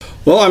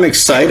Well, I'm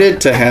excited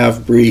to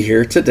have Bree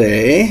here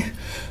today.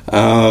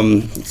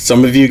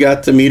 Some of you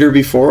got to meet her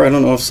before. I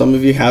don't know if some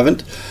of you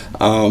haven't.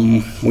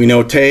 We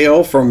know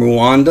Teo from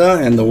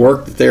Rwanda and the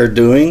work that they're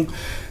doing.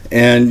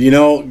 And,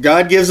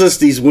 God gives us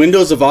these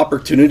windows of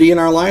opportunity in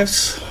our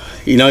lives.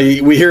 We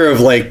hear of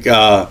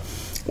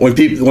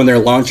when they're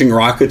launching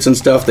rockets and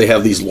stuff, they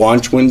have these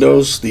launch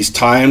windows, these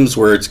times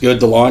where it's good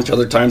to launch,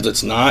 other times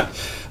it's not.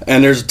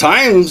 And there's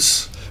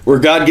times where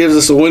God gives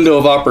us a window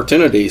of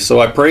opportunity. So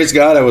I praise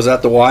God. I was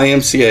at the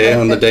YMCA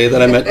on the day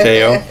that I met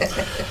Teo.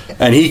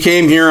 And he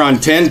came here on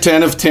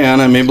 10/10/10.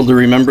 I'm able to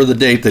remember the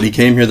date that he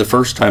came here the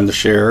first time to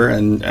share,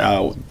 and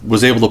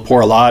was able to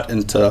pour a lot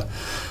into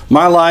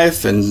my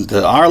life and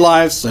to our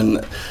lives.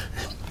 And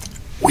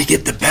we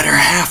get the better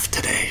half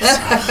today.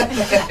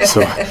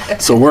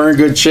 So we're in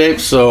good shape.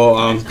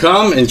 So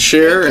come and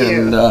share,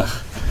 and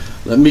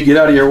let me get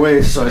out of your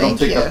way so I don't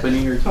take up any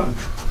of your time.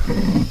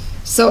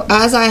 So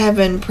as I have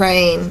been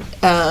praying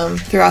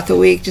throughout the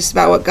week just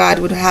about what God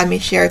would have me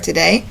share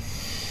today,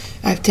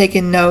 I've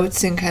taken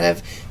notes and kind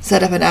of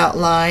set up an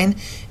outline.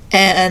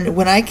 And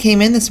when I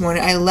came in this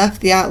morning, I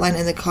left the outline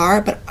in the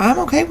car, but I'm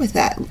okay with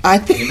that. I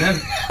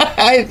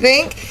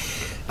think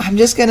I'm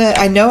just going to,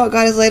 I know what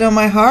God has laid on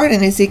my heart,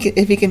 and if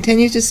he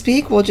continues to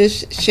speak, we'll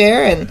just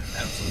share. And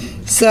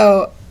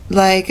so,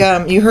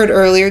 you heard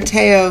earlier,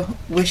 Teo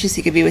wishes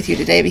he could be with you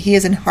today, but he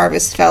is in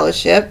Harvest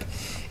Fellowship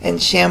in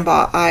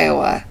Shambaugh,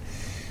 Iowa.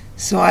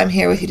 So I'm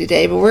here with you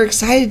today, but we're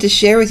excited to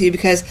share with you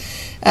because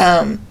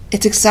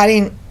it's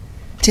exciting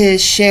to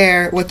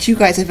share what you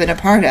guys have been a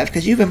part of,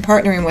 because you've been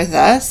partnering with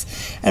us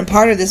and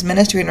part of this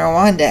ministry in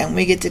Rwanda, and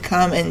we get to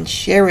come and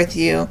share with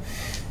you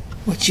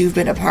what you've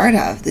been a part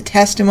of, the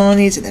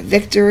testimonies and the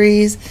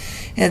victories.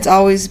 And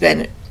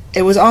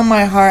it was on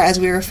my heart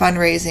as we were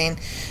fundraising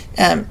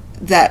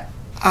that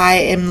I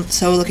am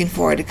so looking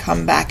forward to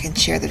come back and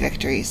share the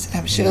victories.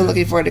 I'm so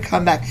looking forward to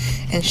come back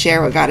and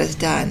share what God has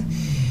done.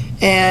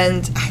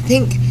 And I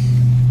think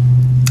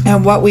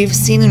what we've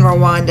seen in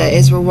Rwanda,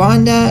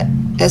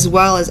 as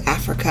well as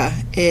Africa,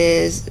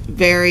 is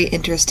very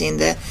interesting.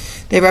 The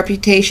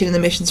reputation in the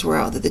missions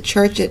world that the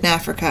church in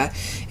Africa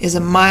is a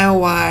mile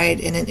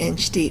wide and an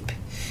inch deep.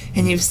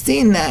 And you've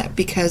seen that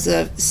because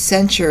of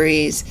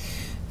centuries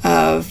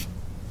of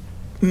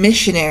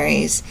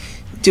missionaries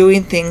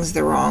doing things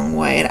the wrong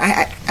way. And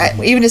I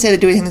even to say they're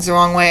doing things the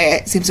wrong way,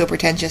 it seems so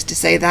pretentious to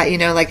say that,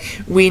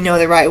 we know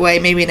the right way.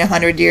 Maybe in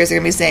 100 years they're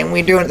going to be saying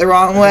we're doing it the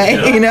wrong way,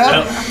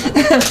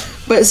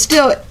 But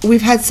still,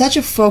 we've had such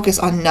a focus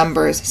on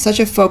numbers, such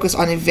a focus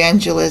on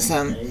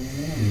evangelism.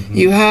 Mm-hmm.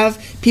 You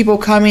have people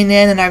coming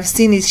in, and I've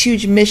seen these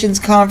huge missions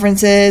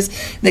conferences.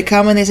 They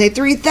come and they say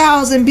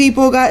 3,000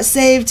 people got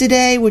saved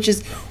today, which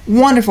is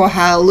wonderful.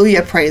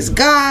 Hallelujah, praise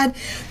God.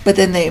 But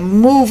then they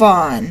move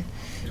on,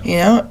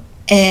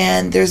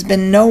 and there's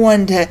been no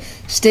one to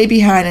stay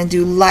behind and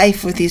do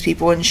life with these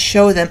people and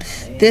show them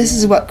this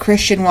is what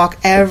Christian walk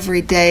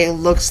every day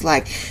looks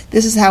like.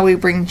 This is how we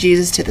bring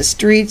Jesus to the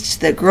streets,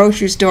 to the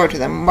grocery store, to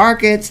the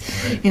markets.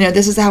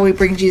 This is how we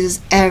bring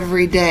Jesus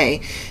every day.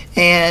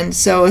 And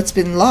so it's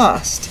been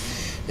lost.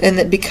 And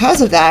that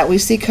because of that, we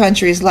see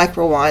countries like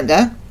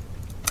Rwanda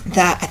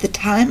that at the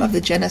time of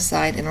the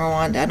genocide in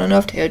Rwanda, I don't know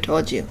if Teo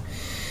told you,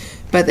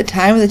 but at the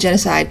time of the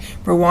genocide,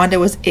 Rwanda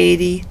was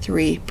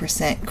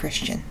 83%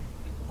 Christian.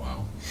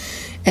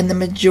 And the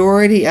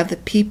majority of the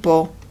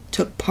people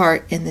took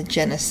part in the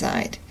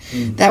genocide.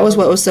 Mm-hmm. That was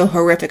what was so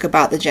horrific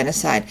about the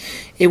genocide.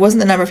 It wasn't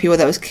the number of people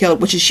that was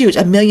killed, which is huge.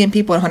 1 million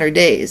people in 100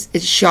 days.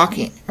 It's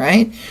shocking,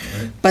 right?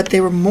 But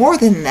there were more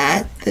than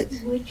that.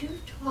 Would you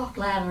talk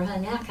louder,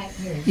 honey? I can't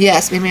hear you.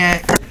 Yes, maybe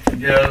I...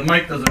 Yeah, the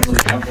mic doesn't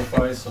really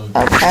amplify, so...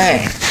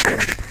 Okay.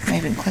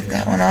 Maybe click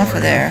that one off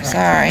of there.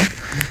 Sorry.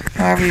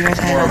 However you guys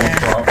handle there.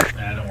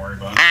 Nah, don't worry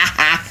about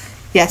it.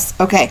 Yes,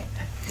 okay.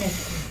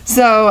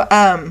 So,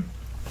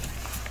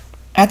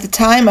 at the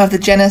time of the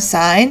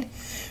genocide,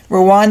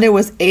 Rwanda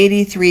was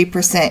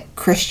 83%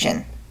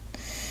 Christian.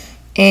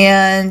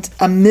 And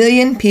 1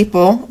 million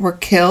people were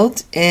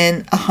killed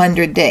in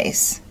 100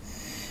 days,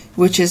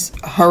 which is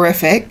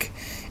horrific.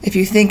 If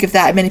you think if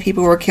that many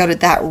people were killed at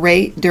that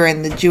rate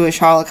during the Jewish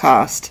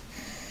Holocaust,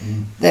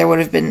 there would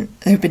have been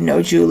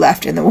no Jew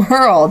left in the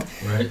world.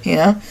 Right.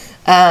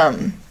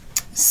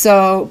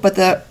 But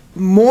the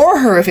more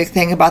horrific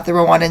thing about the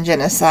Rwandan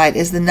genocide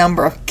is the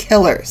number of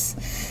killers.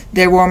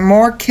 There were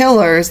more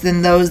killers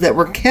than those that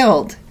were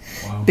killed.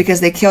 Wow. Because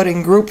they killed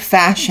in group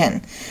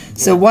fashion.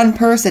 So one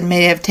person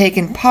may have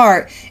taken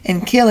part in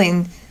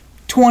killing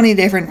 20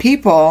 different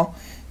people,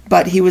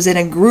 but he was in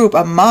a group,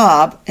 a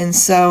mob, and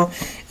so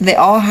they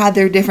all had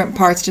their different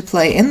parts to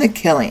play in the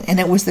killing. And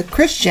it was the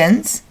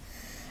Christians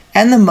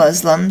and the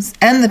Muslims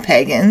and the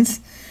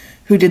pagans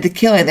who did the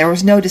killing. There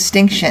was no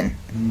distinction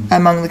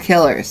among the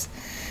killers.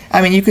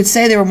 I mean, you could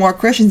say there were more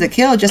Christians that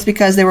killed just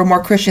because there were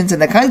more Christians in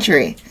the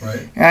country,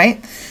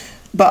 right?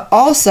 But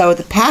also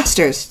the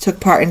pastors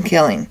took part in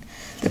killing.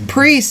 The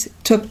priests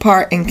took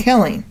part in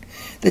killing.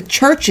 The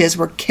churches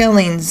were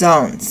killing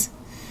zones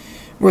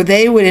where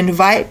they would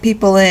invite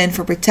people in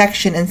for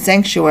protection and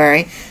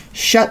sanctuary,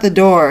 shut the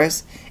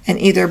doors, and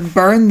either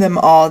burn them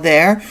all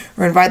there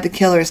or invite the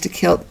killers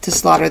to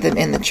slaughter them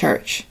in the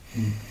church.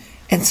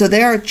 And so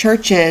there are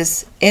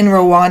churches in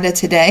Rwanda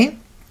today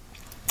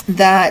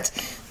that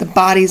the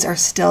bodies are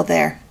still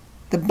there.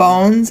 The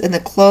bones and the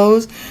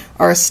clothes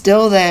are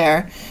still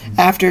there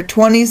after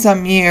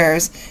 20-some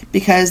years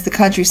because the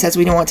country says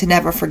we don't want to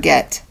never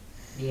forget.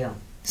 Yeah.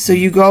 So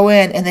you go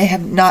in and they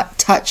have not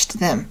touched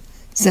them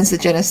since the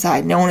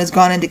genocide. No one has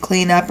gone in to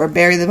clean up or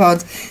bury the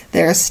bones.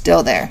 They're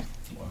still there.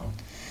 Wow.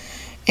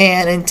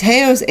 And in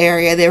Teo's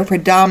area, they were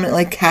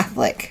predominantly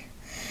Catholic.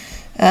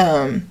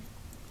 And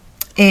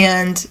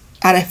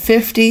out of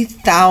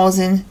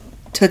 50,000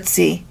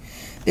 Tutsi,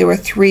 there were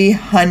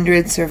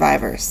 300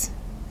 survivors.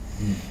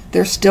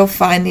 They're still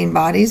finding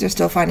bodies. They're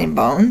still finding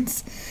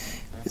bones.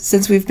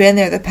 Since we've been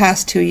there the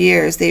past 2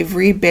 years, they've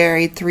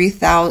reburied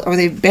 3,000, or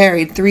they've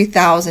buried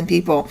 3,000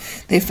 people.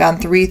 They've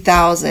found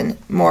 3,000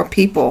 more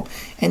people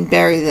and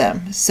buried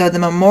them. So the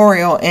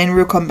memorial in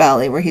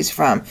Rukombeli, where he's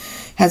from,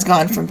 has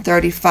gone from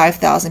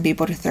 35,000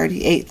 people to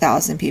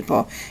 38,000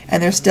 people,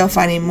 and they're still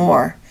finding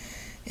more.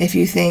 If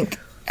you think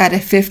out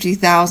of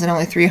 50,000,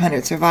 only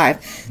 300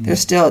 survived,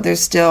 there's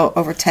still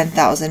over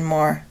 10,000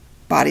 more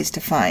bodies to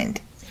find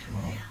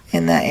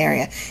in that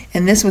area.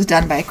 And this was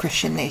done by a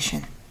Christian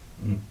nation.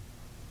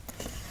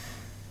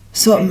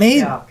 So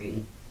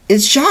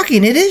it's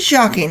shocking. It is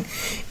shocking.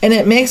 And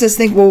it makes us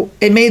think, well,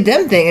 it made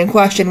them think and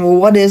question, well,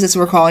 what is this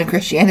we're calling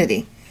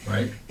Christianity?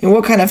 Right. And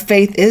what kind of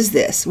faith is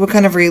this? What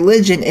kind of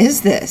religion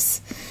is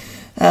this?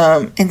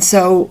 And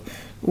so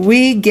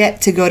we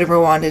get to go to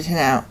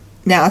Rwanda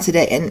now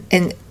today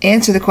and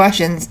answer the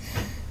questions.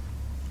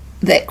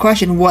 That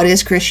question, what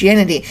is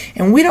Christianity?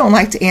 And we don't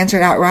like to answer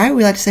it outright.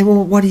 We like to say,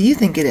 well, what do you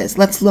think it is?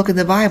 Let's look at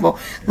the Bible.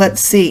 Let's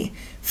see.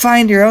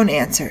 Find your own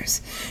answers.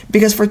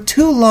 Because for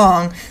too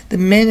long, the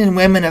men and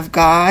women of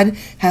God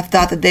have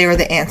thought that they are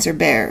the answer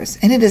bearers.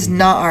 And it is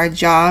not our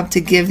job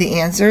to give the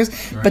answers,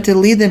 but to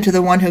lead them to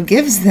the one who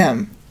gives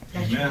them.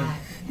 That's right.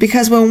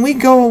 Because when we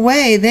go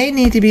away, they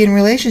need to be in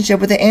relationship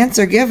with the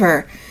answer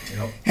giver.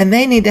 And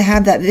they need to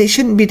have that. They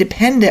shouldn't be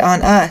dependent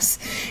on us.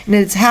 And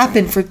it's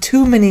happened for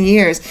too many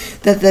years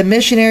that the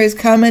missionaries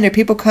come in or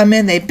people come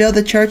in, they build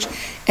the church,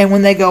 and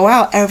when they go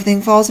out,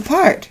 everything falls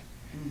apart.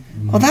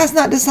 Well, that's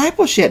not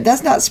discipleship.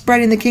 That's not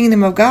spreading the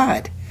kingdom of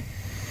God.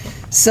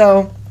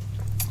 So,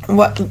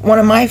 one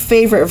of my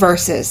favorite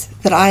verses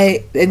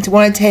and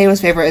one of Teo's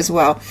favorite as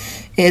well,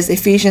 is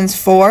Ephesians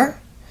 4,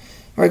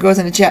 where it goes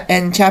into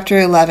in chapter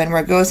 11,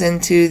 where it goes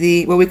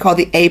into what we call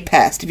the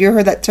APEST. Have you ever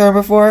heard that term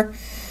before?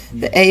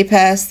 The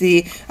APEST,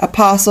 the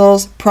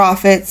apostles,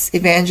 prophets,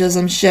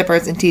 evangelism,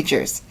 shepherds, and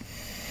teachers.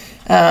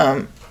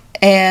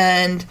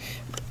 And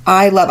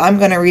I'm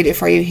going to read it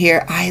for you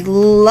here. I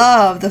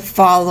love the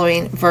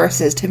following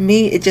verses. To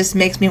me, it just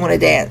makes me want to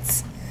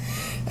dance.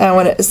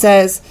 When it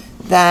says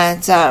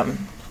that,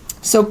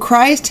 so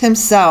Christ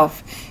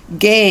himself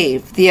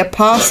gave the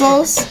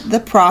apostles, the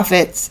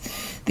prophets,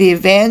 the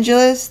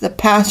evangelists, the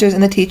pastors,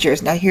 and the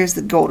teachers. Now here's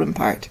the golden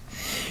part.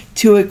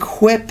 To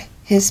equip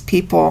his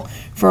people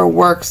for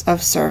works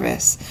of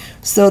service,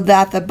 so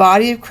that the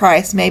body of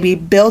Christ may be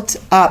built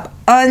up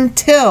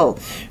until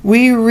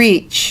we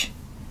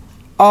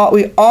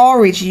all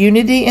reach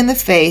unity in the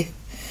faith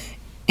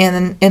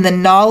and in the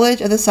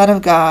knowledge of the Son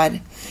of God,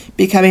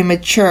 becoming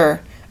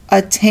mature,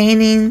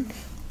 attaining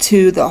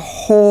to the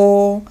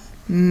whole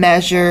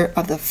measure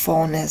of the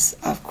fullness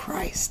of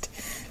Christ.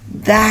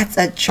 That's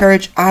a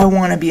church I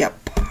want to be a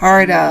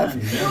part of.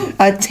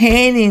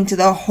 Attaining to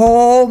the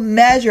whole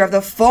measure of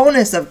the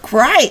fullness of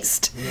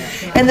Christ.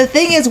 And the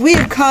thing is,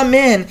 we've come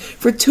in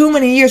for too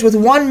many years with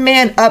one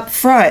man up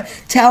front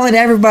telling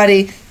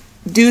everybody,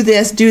 do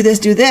this, do this,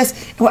 do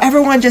this. Well,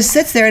 everyone just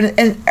sits there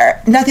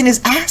and nothing is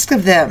asked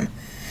of them.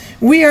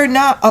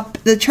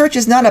 The church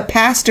is not a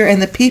pastor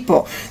and the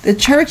people. The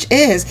church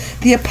is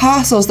the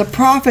apostles, the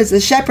prophets, the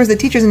shepherds, the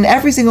teachers, and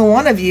every single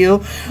one of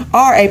you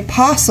are an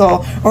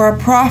apostle or a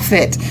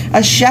prophet,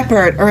 a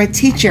shepherd or a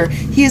teacher.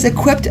 He has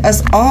equipped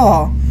us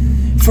all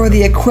for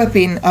the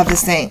equipping of the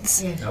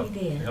saints. Yes, he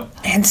did. Yep.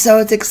 And so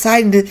it's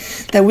exciting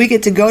that we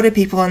get to go to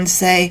people and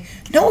say,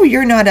 no,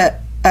 you're not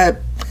a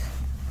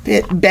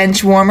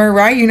bench warmer,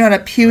 right? You're not a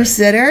pew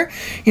sitter.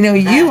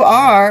 You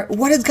are.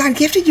 What has God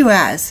gifted you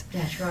as?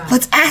 That's right.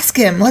 Let's ask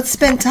him. Let's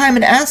spend time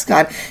and ask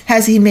God.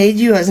 Has he made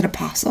you as an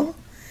apostle?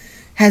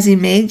 Has he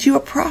made you a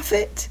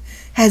prophet?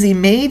 Has he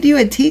made you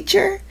a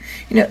teacher?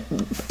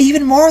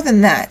 Even more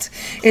than that.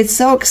 It's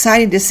so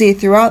exciting to see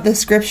throughout the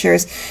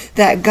scriptures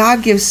that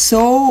God gives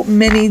so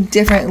many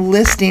different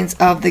listings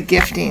of the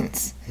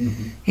giftings.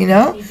 He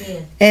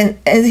did. And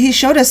he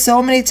showed us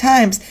so many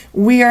times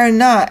we are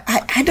not.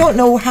 I don't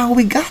know how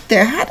we got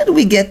there. How did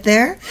we get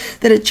there?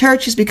 That a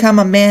church has become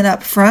a man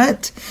up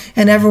front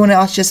and everyone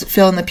else just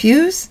filling the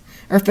pews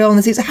or filling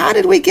the seats. How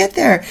did we get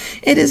there?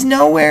 It is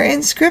nowhere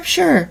in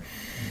Scripture.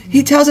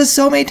 He tells us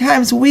so many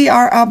times we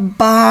are a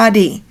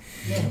body.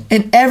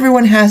 And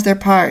everyone has their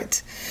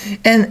part.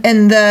 And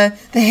the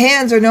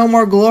hands are no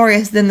more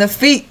glorious than the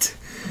feet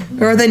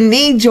or the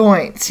knee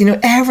joints.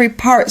 Every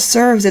part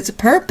serves its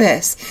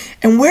purpose.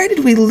 And where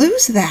did we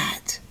lose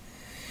that?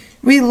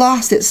 We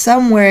lost it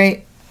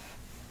somewhere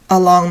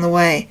along the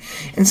way.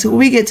 And so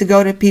we get to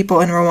go to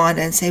people in Rwanda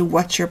and say,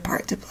 what's your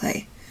part to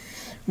play?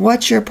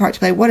 What's your part to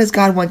play? What does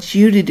God want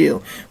you to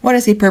do? What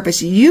does he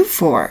purpose you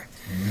for?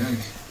 Amen.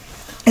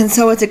 And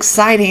so it's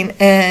exciting.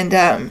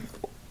 And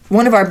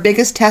one of our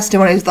biggest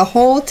testimonies the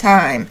whole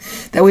time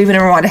that we've been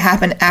in Rwanda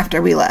happened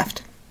after we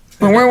left,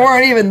 when we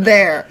weren't even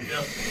there.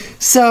 Yep.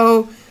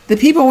 So the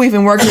people we've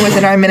been working with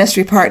in our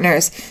ministry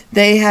partners,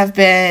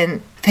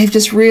 they've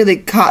just really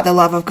caught the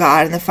love of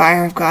God and the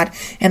fire of God,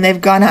 and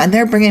they've gone out and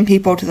they're bringing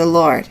people to the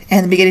Lord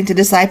and beginning to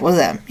disciple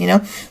them,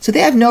 So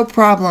they have no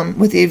problem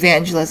with the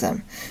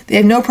evangelism. They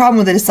have no problem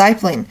with the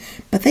discipling,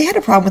 but they had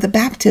a problem with the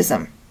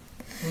baptism.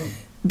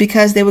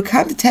 Because they would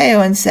come to Teo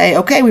and say,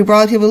 okay, we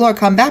brought the people to the Lord,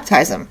 come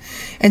baptize them.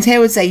 And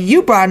Teo would say,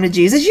 you brought them to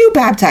Jesus, you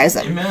baptize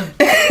them. Amen.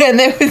 And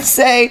they would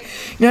say,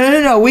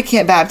 no, we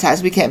can't baptize.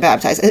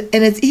 And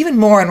it's even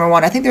more in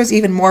Rwanda. I think there's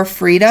even more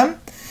freedom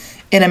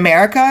in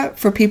America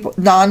for people,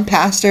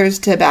 non-pastors,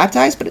 to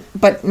baptize,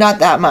 but not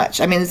that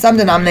much. I mean, in some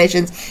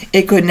denominations,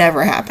 it could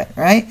never happen,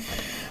 right?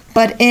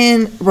 But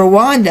in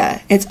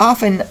Rwanda, it's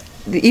often,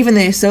 even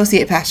the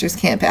associate pastors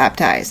can't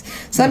baptize.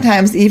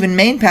 Sometimes even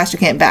main pastor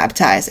can't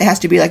baptize. It has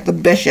to be like the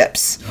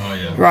bishops,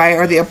 right?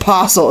 Or the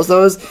apostles,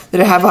 those that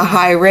have a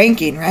high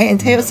ranking, right? And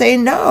Teo say,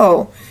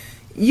 no,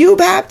 you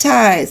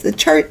baptize. The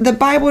church, the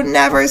Bible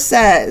never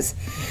says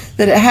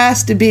that it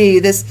has to be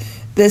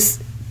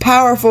this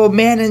powerful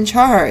man in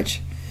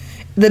charge.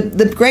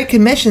 The Great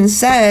Commission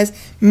says,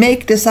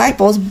 make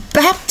disciples,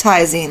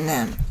 baptizing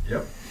them.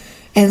 Yep.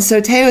 And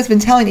so Teo has been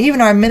telling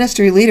even our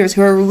ministry leaders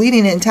who are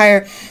leading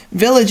entire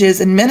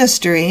villages in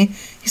ministry,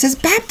 he says,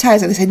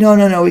 baptize them. They say,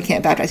 no, we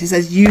can't baptize. He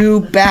says,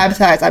 you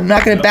baptize. I'm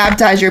not going to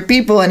baptize your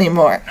people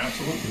anymore.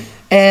 Absolutely.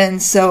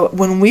 And so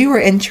when we were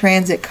in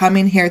transit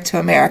coming here to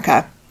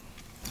America,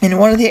 in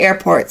one of the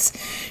airports,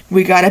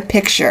 we got a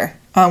picture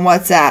on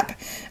WhatsApp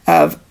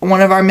of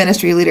one of our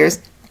ministry leaders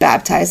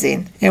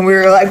baptizing. And we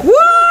were like, woo!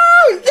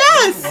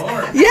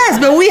 Yes,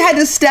 but we had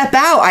to step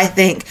out, I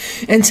think,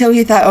 until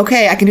he thought,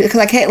 okay, I can do it, because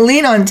I can't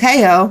lean on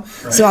Teo,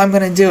 right. So I'm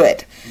going to do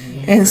it.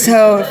 Mm-hmm. And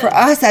so for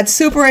us, that's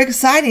super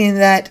exciting,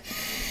 that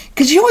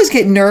because you always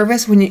get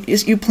nervous when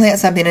you plant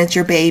something and it's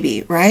your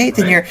baby, right?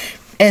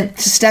 And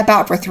to step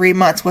out for 3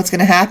 months, what's going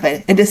to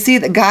happen? And to see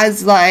that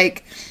God's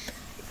like,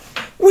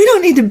 we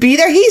don't need to be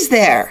there, he's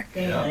there,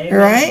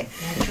 right?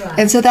 That's right?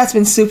 And so that's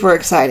been super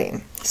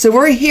exciting. So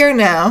we're here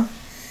now,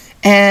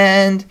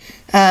 and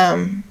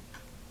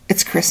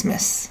it's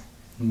Christmas.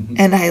 Mm-hmm.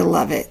 And I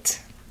love it.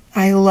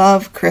 I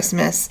love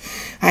Christmas.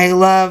 I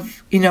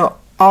love,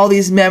 all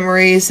these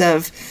memories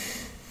of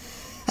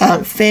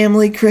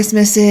family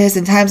Christmases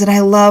and times, and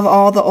I love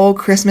all the old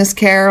Christmas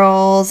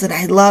carols, and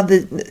I love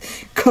the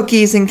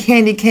cookies and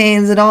candy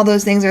canes, and all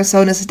those things are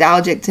so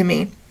nostalgic to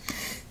me.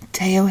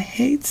 Teo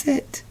hates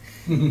it.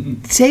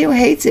 Teo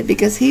hates it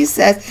because he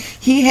says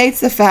he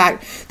hates the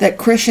fact that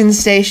Christian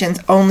stations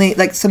only,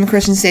 like some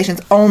Christian stations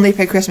only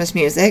play Christmas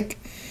music.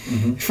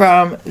 Mm-hmm.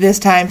 From this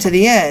time to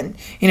the end,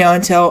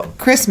 until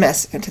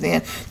Christmas,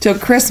 till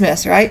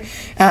Christmas, right?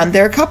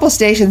 There are a couple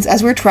stations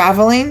as we're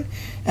traveling.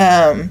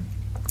 For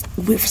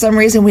some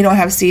reason, we don't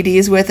have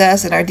CDs with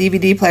us, and our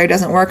DVD player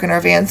doesn't work in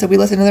our van, so we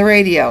listen to the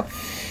radio.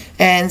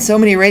 And so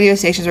many radio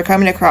stations we're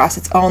coming across,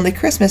 it's only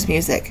Christmas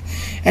music.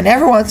 And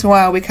every once in a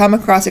while, we come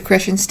across a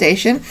Christian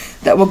station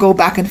that will go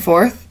back and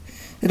forth.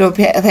 It'll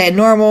play a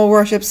normal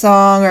worship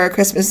song or a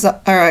Christmas or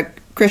a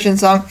Christian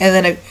song,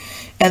 and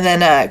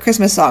then a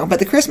Christmas song. But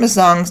the Christmas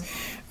songs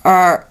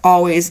are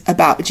always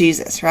about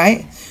Jesus,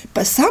 right?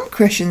 But some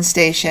Christian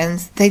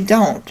stations, they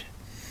don't.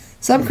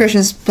 Some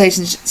Christian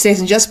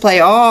stations just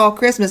play all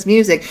Christmas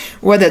music,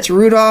 whether it's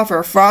Rudolph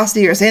or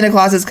Frosty or Santa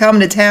Claus is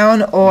coming to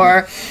town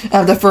or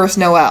the first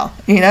Noel,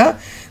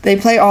 They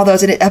play all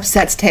those, and it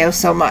upsets Teo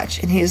so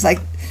much. And he's like,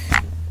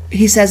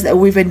 he says that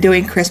we've been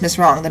doing Christmas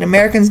wrong, that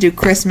Americans do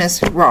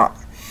Christmas wrong.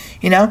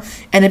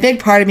 And a big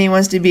part of me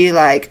wants to be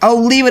like, oh,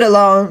 leave it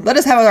alone. Let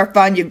us have our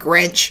fun, you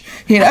Grinch,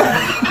 Be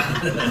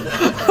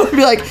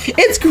like,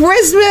 it's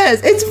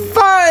Christmas. It's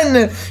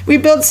fun. We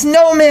build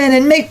snowmen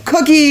and make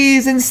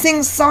cookies and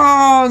sing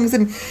songs,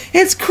 and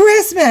it's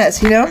Christmas,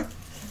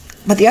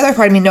 But the other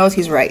part of me knows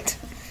he's right,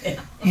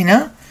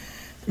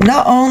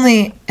 Not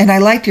only, and I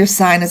liked your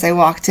sign as I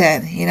walked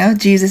in,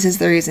 Jesus is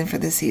the reason for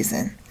the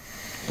season.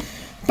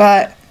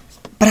 But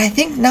I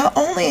think not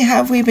only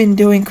have we been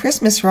doing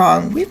Christmas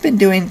wrong, we've been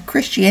doing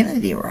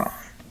Christianity wrong.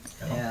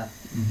 Yeah.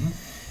 Mm-hmm.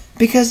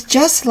 Because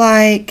just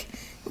like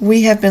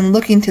we have been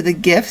looking to the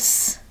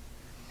gifts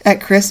at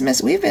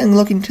Christmas, we've been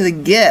looking to the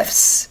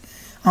gifts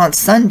on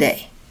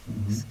Sunday.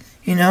 Mm-hmm.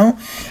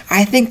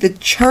 I think the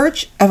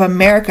Church of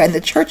America and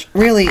the church,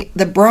 really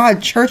the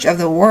broad church of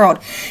the world,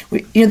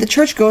 the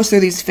church goes through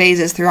these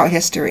phases throughout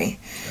history.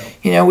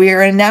 Yep. We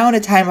are now in a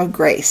time of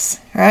grace,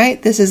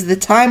 right? This is the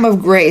time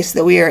of grace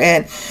that we are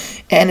in.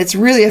 And it's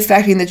really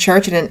affecting the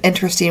church in an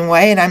interesting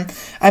way, and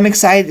I'm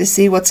excited to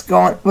see what's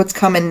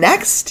coming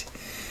next.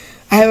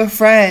 I have a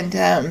friend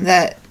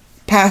that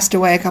passed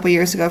away a couple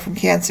years ago from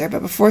cancer,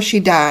 but before she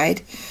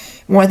died,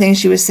 one thing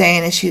she was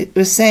saying is she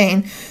was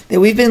saying that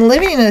we've been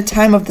living in a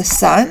time of the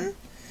Son,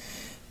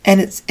 and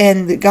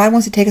that God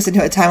wants to take us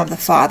into a time of the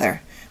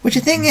Father. Which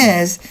the thing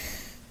is,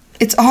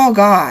 it's all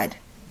God.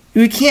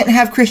 We can't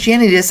have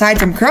Christianity aside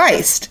from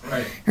Christ,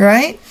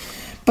 right?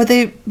 But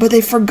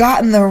they've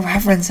forgotten the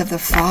reverence of the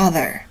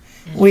Father.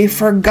 We've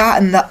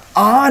forgotten the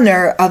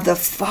honor of the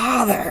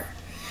Father.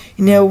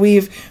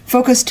 We've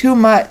focused too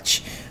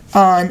much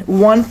on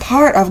one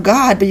part of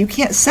God, but you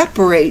can't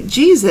separate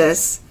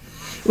Jesus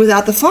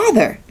without the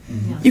Father.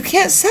 You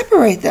can't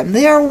separate them.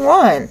 They are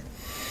one.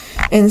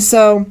 And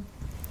so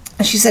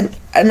she said,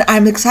 and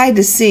I'm excited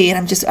to see, and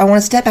I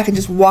want to step back and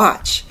just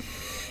watch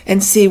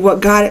and see where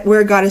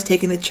God is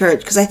taking the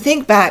church. Because I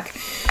think back,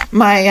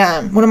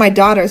 one of my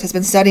daughters has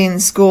been studying in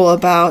school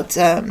about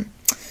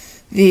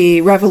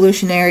the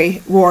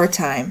Revolutionary War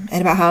time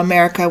and about how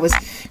America was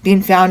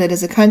being founded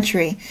as a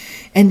country.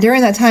 And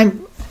during that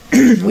time,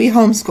 we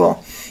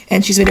homeschool,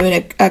 and she's been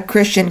doing a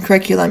Christian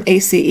curriculum,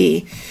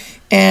 ACE.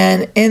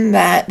 And in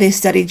that, they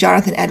studied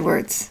Jonathan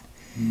Edwards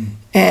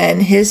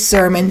and his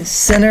sermon,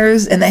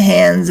 Sinners in the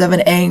Hands of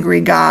an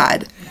Angry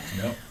God.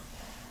 Yep.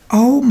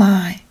 Oh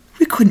my,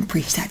 we couldn't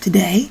preach that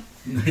today.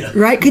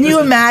 Right? Can you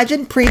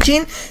imagine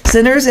preaching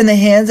sinners in the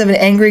hands of an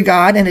angry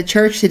God in a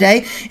church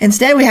today?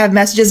 Instead, we have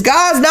messages,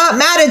 God's not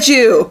mad at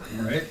you.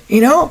 Right.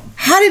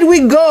 How did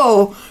we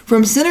go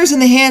from sinners in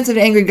the hands of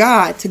an angry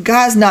God to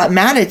God's not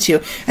mad at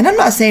you? And I'm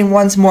not saying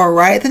one's more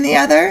right than the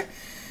other.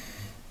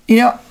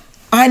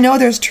 I know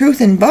there's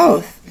truth in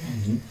both.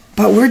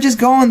 But we're just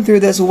going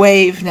through this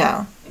wave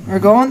now. We're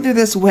going through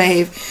this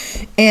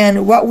wave.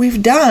 And what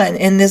we've done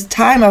in this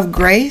time of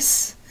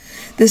grace,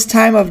 this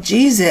time of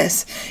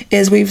Jesus,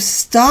 is we've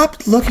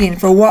stopped looking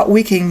for what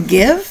we can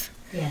give,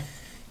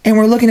 and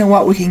we're looking at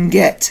what we can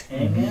get.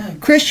 Amen.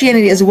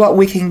 Christianity is what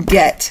we can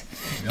get.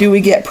 Do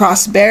we get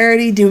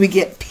prosperity? Do we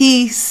get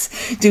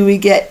peace? Do we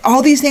get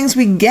all these things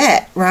we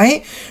get,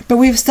 right? But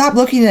we've stopped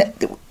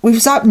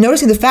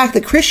noticing the fact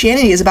that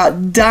Christianity is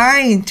about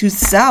dying to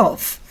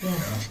self.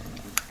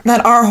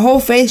 That our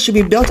whole faith should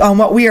be built on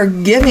what we are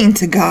giving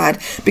to God,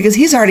 because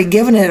He's already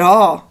given it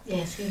all.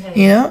 Yes, He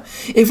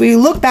has. If we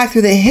look back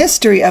through the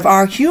history of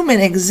our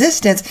human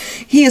existence,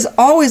 He has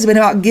always been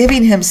about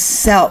giving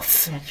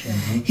Himself. That's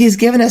right. He's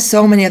given us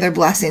so many other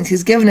blessings.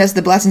 He's given us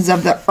the blessings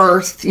of the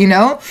earth,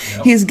 Yep.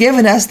 He's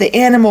given us the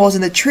animals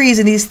and the trees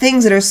and these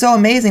things that are so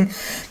amazing.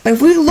 But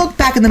if we look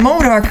back in the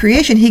moment of our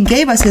creation, He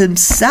gave us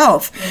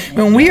Himself.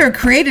 When we are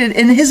created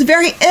in His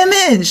very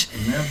image.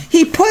 Amen.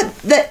 He put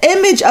the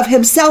image of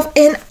Himself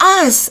in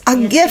us,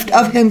 a gift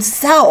of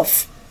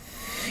Himself.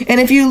 And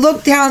if you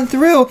look down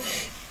through,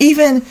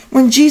 even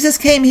when Jesus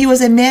came, He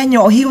was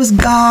Emmanuel. He was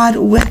God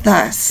with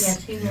us.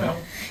 Yes, He was.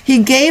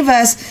 He gave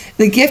us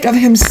the gift of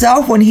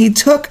Himself when He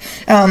took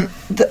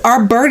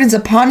our burdens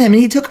upon Him,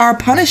 and He took our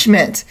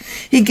punishment.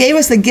 He gave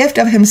us the gift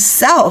of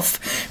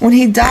Himself when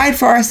He died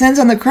for our sins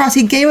on the cross.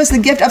 He gave us the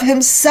gift of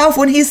Himself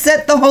when He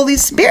sent the Holy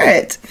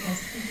Spirit.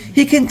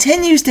 He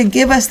continues to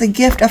give us the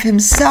gift of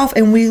Himself,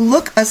 and we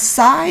look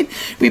aside.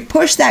 We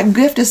push that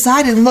gift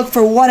aside and look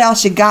for what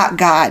else you got,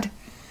 God.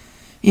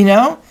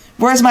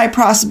 Where's my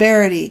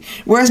prosperity?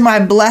 Where's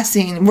my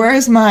blessing?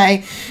 Where's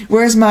my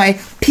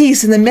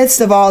peace in the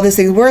midst of all these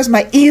things? Where's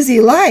my easy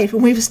life?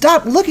 When we've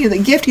stopped looking at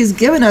the gift He's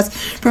given us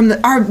from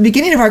our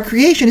beginning of our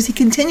creation, as He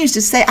continues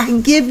to say, I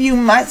give you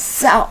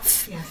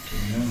myself. Yes.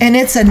 And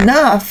it's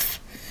enough.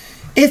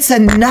 It's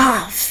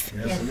enough.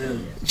 Yes, it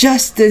is.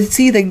 Just to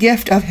see the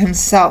gift of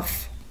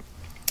Himself.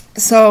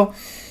 So,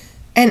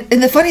 and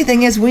the funny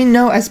thing is, we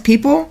know as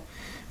people,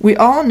 we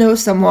all know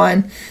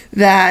someone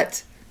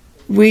that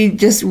we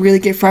just really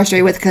get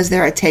frustrated with because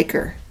they're a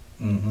taker.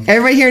 Mm-hmm.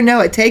 Everybody here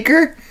know a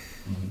taker?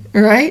 Mm-hmm.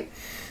 Right?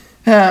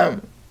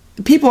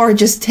 People are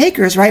just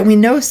takers, right? We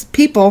know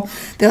people,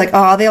 they're like,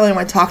 oh, they only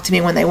want to talk to me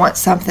when they want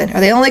something. Or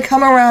they only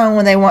come around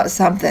when they want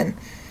something.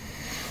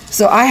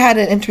 So I had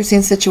an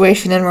interesting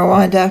situation in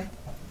Rwanda.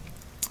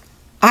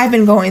 I've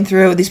been going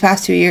through, these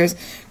past 2 years,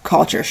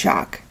 culture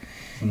shock.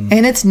 Mm-hmm.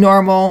 And it's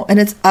normal, and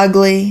it's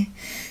ugly,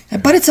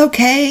 but it's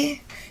okay.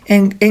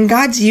 And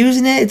God's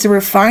using it. It's a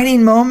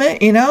refining moment,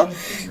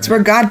 It's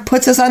where God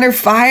puts us under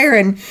fire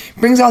and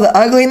brings all the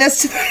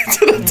ugliness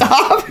to the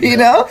top,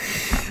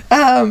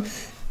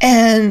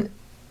 And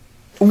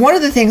one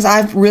of the things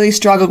I've really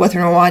struggled with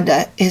in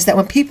Rwanda is that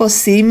when people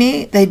see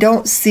me, they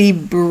don't see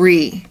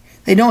Bree.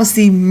 They don't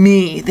see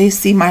me. They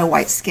see my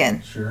white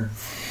skin. Sure.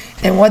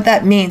 And what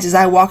that means is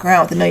I walk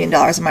around with $1 million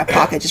in my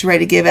pocket, just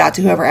ready to give it out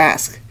to whoever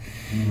asks,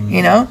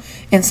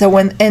 And so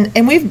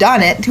and we've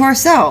done it to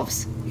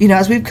ourselves.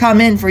 As we've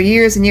come in for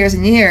years and years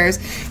and years,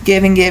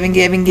 giving,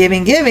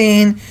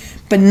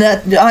 but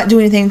not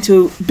doing anything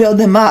to build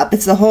them up.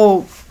 It's the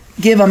whole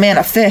give a man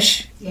a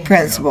fish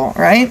principle,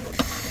 right?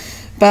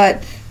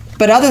 But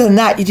other than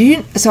that,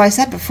 so I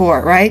said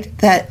before, right,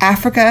 that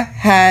Africa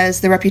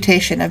has the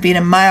reputation of being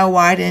a mile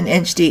wide and an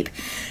inch deep.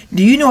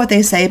 Do you know what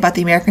they say about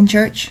the American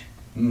church?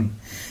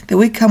 That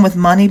we come with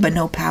money but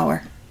no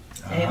power.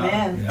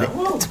 Amen.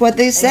 That's what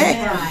they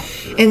say. Amen.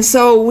 And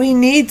so we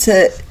need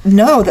to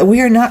know that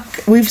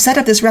we've set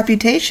up this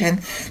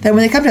reputation that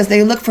when they come to us,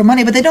 they look for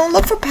money, but they don't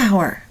look for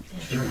power.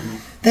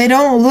 They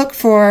don't look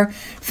for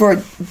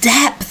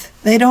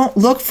depth. They don't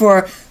look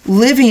for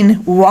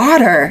living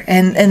water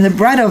and the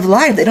bread of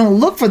life. They don't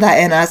look for that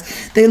in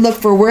us. They look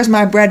for, where's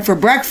my bread for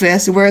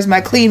breakfast? Where's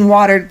my clean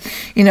water,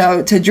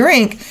 to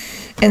drink?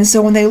 And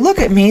so when they look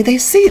at me,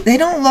 they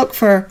don't look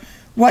for,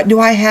 what do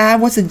I have?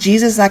 What's the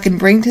Jesus I can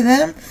bring to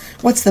them?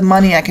 What's the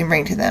money I can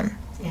bring to them?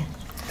 Yeah.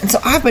 And so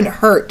I've been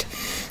hurt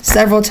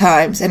several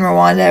times in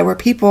Rwanda where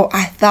people,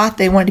 I thought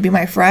they wanted to be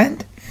my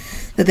friend,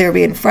 that they were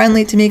being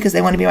friendly to me because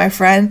they wanted to be my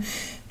friend.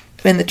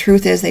 And the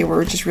truth is they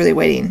were just really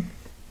waiting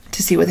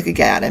to see what they could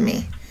get out of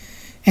me.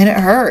 And it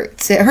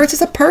hurts. It hurts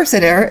as a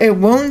person. It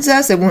wounds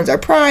us. It wounds our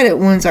pride. It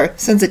wounds our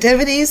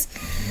sensitivities.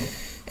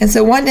 And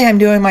so one day I'm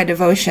doing my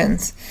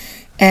devotions,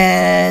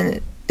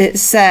 and it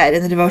said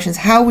in the devotions,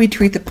 how we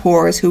treat the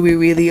poor is who we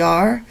really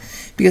are,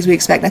 because we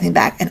expect nothing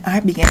back. And I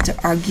began to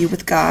argue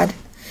with God.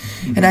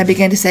 And I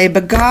began to say,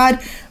 but God,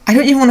 I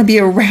don't even want to be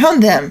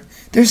around them.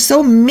 They're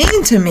so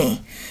mean to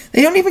me.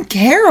 They don't even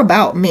care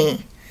about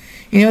me.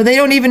 They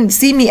don't even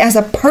see me as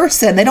a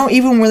person. They don't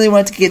even really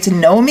want to get to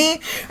know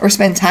me or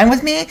spend time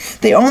with me.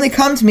 They only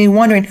come to me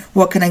wondering,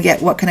 what can I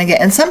get? What can I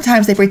get? And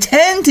sometimes they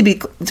pretend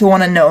to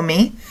want to know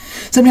me.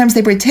 Sometimes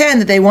they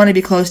pretend that they want to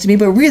be close to me,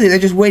 but really they're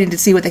just waiting to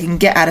see what they can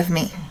get out of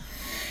me.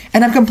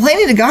 And I'm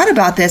complaining to God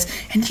about this.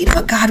 And you know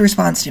what God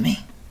responds to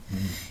me?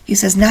 He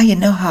says, now you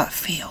know how it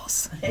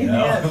feels.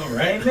 Amen.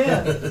 Right.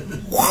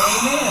 Amen.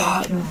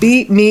 Wow.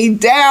 Beat me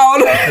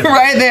down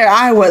right there.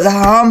 I was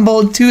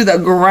humbled to the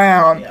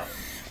ground. Yeah.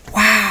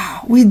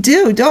 Wow, we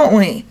do, don't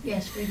we?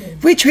 Yes, we do.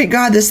 We treat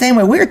God the same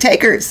way. We're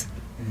takers,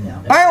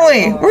 aren't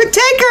we? We're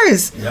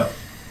takers. Yep.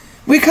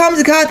 We come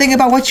to God thinking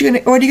about what are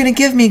you going to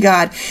give me,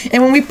 God?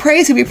 And when we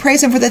praise Him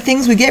for the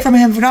things we get from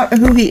Him, for not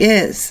who He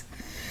is.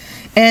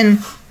 And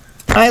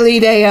I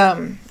lead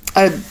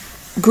a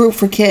group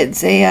for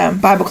kids, a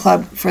Bible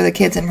club for the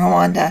kids in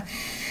Rwanda.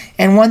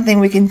 And one thing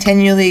we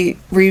continually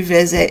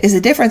revisit is the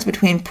difference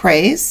between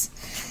praise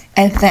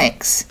and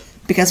thanks.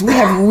 Because we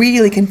have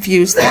really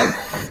confused them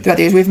throughout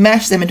the years. We've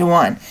meshed them into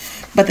one.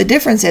 But the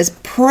difference is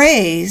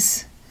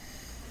praise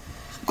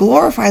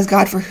glorifies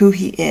God for who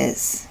He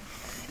is.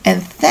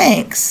 And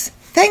thanks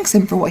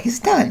Him for what He's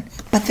done.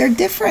 But they're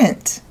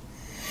different.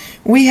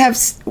 We have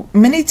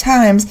many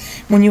times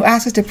when you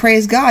ask us to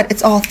praise God,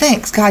 it's all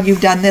thanks. God, you've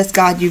done this.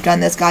 God, you've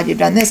done this. God, you've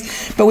done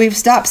this. But we've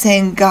stopped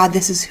saying, God,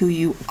 this is who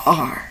you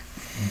are.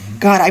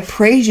 God, I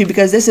praise you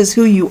because this is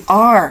who you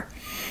are.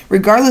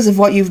 Regardless of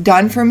what you've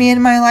done for me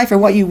in my life or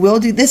what you will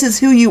do, this is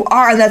who you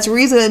are. And that's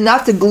reason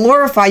enough to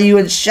glorify you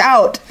and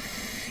shout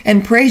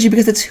and praise you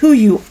because it's who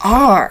you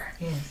are.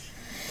 Yes.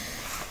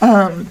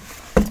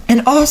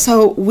 And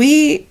also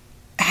we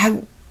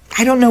have,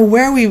 I don't know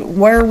where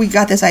we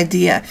got this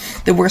idea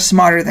that we're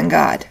smarter than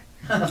God.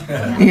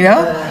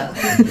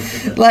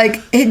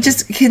 Like it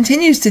just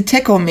continues to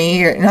tickle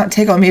me, or not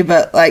tickle me,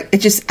 but like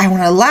I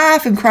want to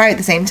laugh and cry at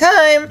the same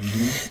time.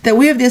 That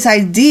we have this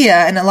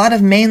idea in a lot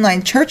of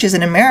mainline churches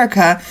in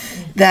America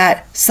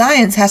that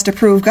science has to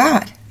prove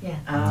God.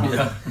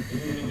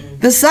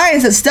 The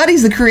science that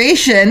studies the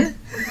creation,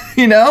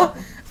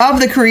 of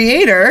the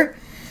Creator,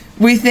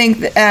 we think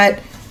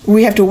that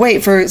we have to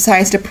wait for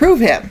science to prove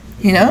Him.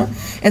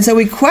 And so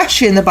we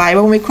question the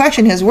Bible and we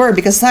question His Word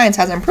because science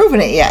hasn't proven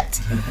it yet.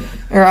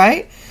 All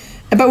right?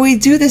 But we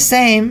do the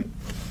same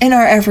in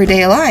our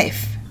everyday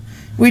life.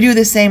 We do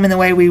the same in the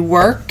way we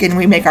work and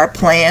we make our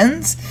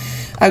plans.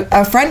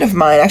 A friend of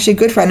mine, actually a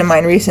good friend of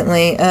mine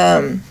recently,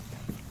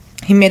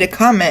 he made a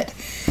comment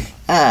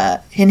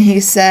and he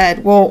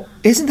said, well,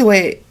 isn't the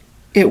way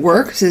it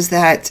works is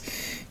that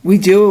we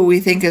do what we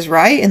think is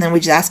right and then we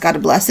just ask God to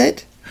bless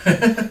it?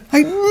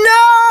 Like,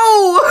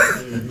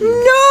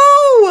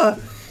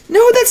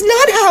 no, that's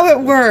not how it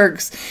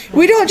works.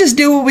 We don't just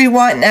do what we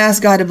want and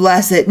ask God to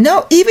bless it.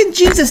 No, even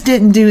Jesus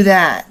didn't do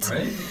that.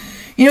 Right.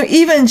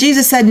 Even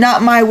Jesus said,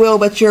 not my will,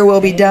 but your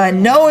will be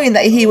done, knowing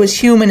that He was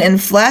human in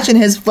flesh and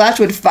His flesh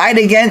would fight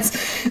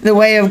against the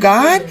way of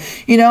God.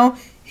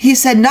 He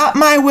said, not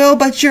my will,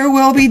 but your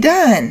will be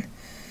done.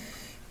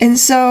 And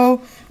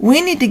so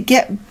we need to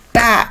get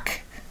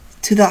back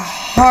to the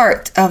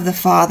heart of the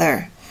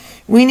Father.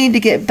 We need to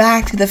get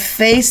back to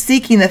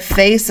seeking the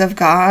face of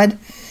God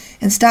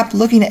and stop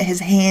looking at His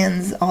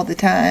hands all the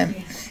time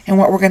and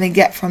what we're going to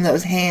get from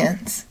those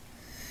hands.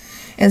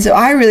 And so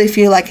I really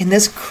feel like in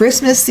this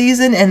Christmas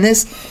season, in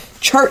this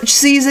church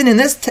season, in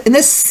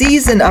this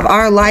season of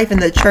our life in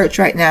the church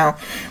right now,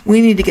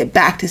 we need to get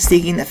back to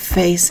seeking the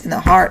face and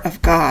the heart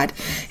of God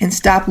and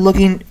stop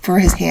looking for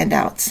His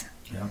handouts.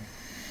 Yeah.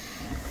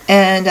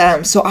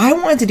 And so I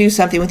wanted to do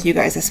something with you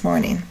guys this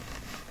morning.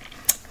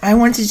 I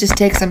wanted to just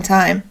take some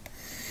time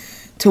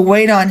to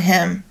wait on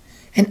Him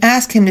and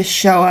ask Him to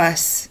show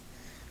us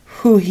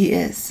who He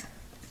is.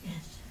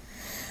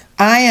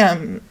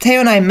 Teo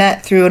and I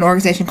met through an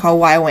organization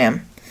called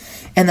YWAM,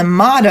 and the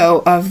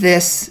motto of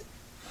this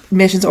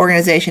missions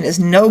organization is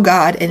know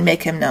God and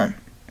make Him known.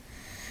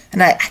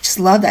 And I just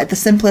love that, the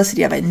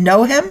simplicity of it.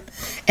 Know Him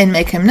and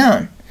make Him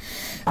known.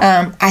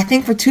 I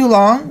think for too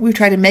long we've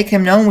tried to make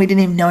him known. We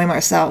didn't even know him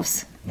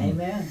ourselves.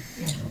 Amen.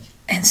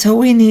 And so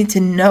we need to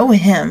know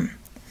him.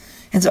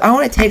 And so I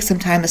want to take some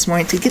time this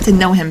morning to get to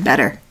know him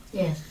better.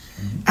 Yes.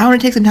 I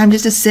want to take some time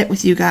just to sit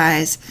with you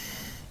guys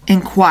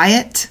in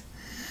quiet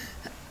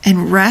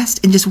and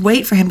rest and just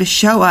wait for him to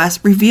show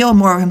us, reveal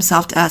more of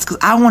himself to us, because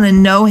I want to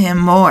know him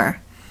more.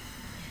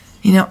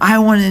 You know, I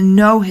want to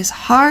know his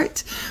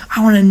heart.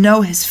 I want to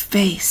know his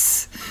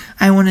face.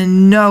 I want to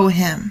know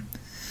him.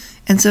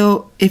 And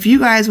so if you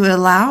guys would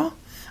allow,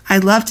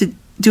 I'd love to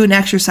do an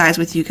exercise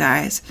with you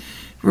guys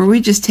where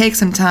we just take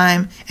some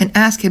time and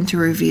ask him to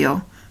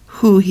reveal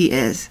who he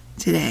is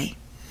today.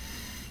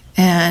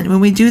 And when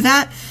we do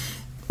that,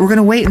 we're going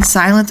to wait in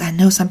silence. I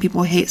know some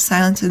people hate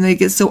silence and they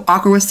get so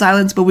awkward with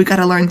silence, but we got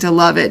to learn to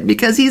love it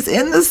because he's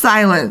in the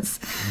silence.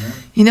 Yeah.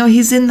 You know,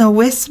 he's in the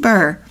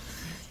whisper.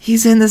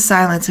 He's in the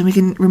silence and we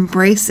can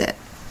embrace it.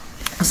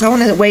 So I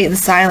want to wait in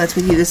silence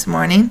with you this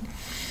morning.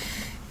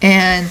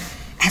 And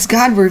as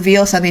God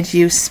reveals something to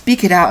you,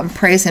 speak it out and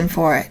praise him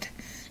for it.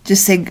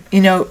 Just say,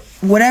 you know,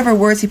 whatever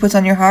words he puts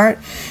on your heart,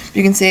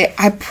 you can say,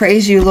 I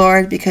praise you,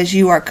 Lord, because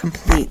you are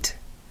complete.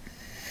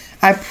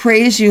 I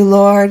praise you,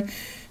 Lord,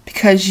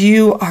 because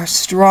you are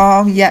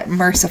strong yet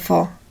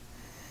merciful.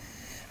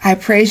 I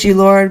praise you,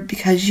 Lord,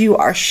 because you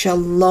are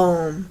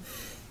shalom,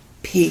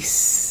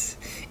 peace.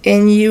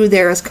 In you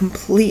there is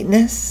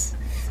completeness.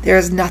 There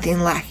is nothing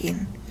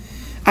lacking.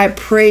 I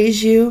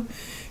praise you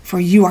for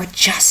you are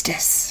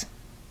justice.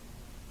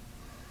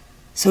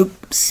 So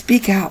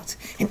speak out.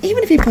 And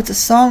even if he puts a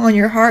song on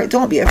your heart,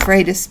 don't be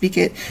afraid to speak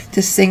it,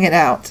 to sing it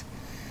out.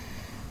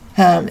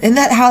 Isn't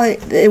that how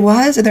it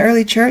was in the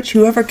early church?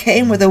 Whoever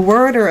came with a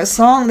word or a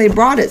song, they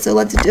brought it, so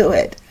let's do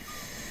it.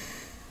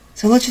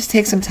 So let's just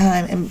take some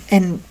time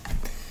and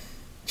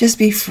just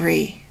be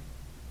free.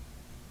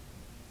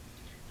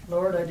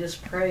 Lord, I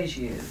just praise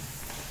you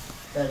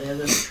that it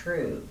is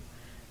true,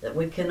 that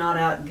we cannot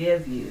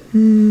outgive you.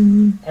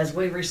 Mm. As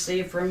we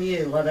receive from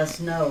you, let us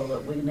know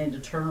that we need to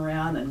turn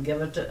around and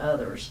give it to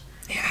others.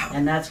 Yeah.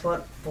 And that's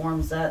what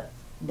forms that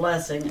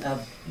blessing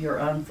of your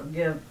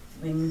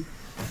unforgiving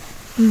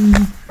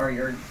or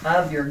your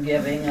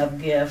giving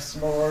of gifts,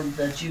 Lord,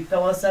 that you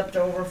fill us up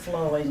to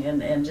overflowing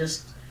and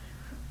just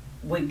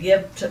we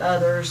give to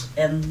others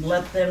and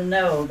let them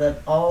know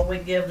that all we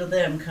give to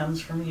them comes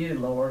from you,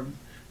 Lord.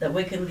 That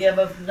we can give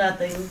of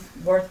nothing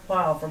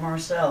worthwhile from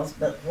ourselves,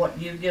 but what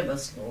you give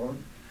us, Lord.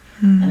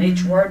 Mm-hmm. And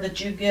each word that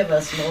you give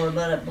us, Lord,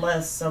 let it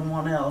bless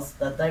someone else,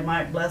 that they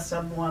might bless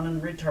someone in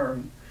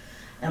return.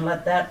 And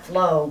let that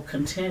flow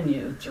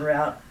continue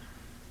throughout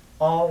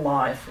all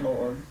life,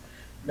 Lord.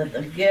 That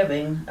the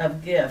giving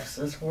of gifts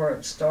is where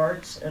it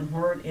starts and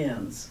where it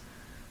ends.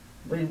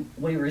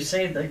 We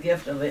receive the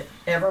gift of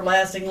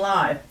everlasting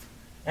life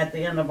at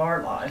the end of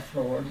our life,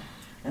 Lord.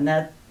 And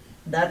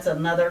that's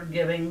another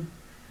giving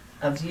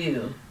of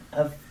you,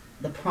 of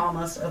the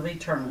promise of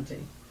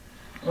eternity.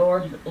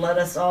 Lord, let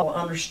us all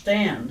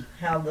understand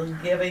how the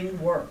giving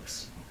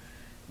works,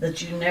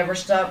 that you never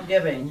stop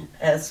giving.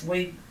 As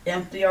we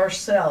empty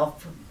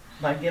ourselves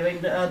by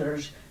giving to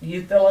others,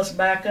 you fill us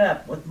back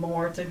up with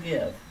more to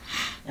give.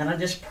 And I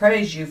just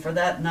praise you for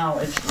that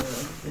knowledge,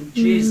 Lord, in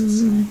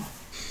Jesus' name.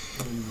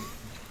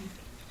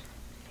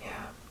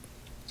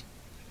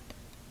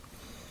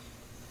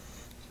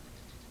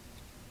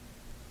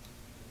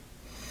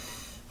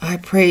 I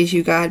praise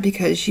you, God,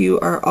 because you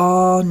are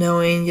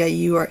all-knowing, yet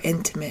you are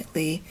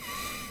intimately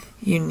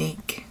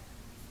unique.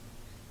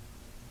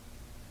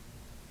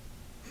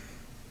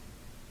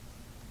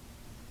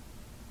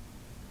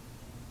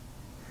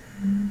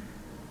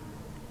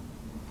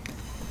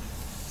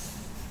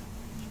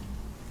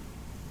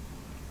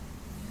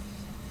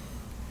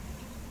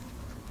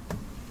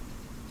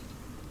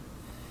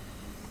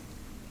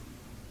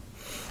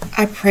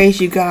 I praise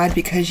you, God,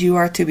 because you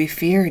are to be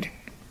feared.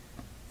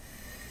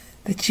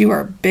 That you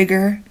are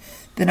bigger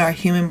than our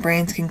human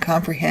brains can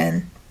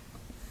comprehend.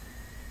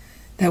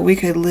 That we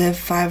could live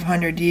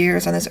 500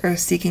 years on this earth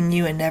seeking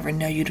you and never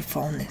know you to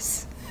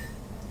fullness.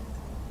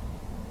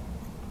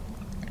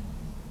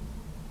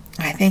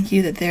 I thank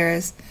you that there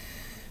is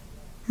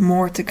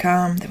more to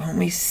come, that when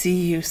we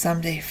see you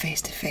someday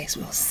face to face,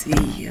 we'll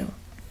see you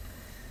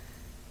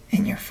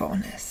in your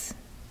fullness.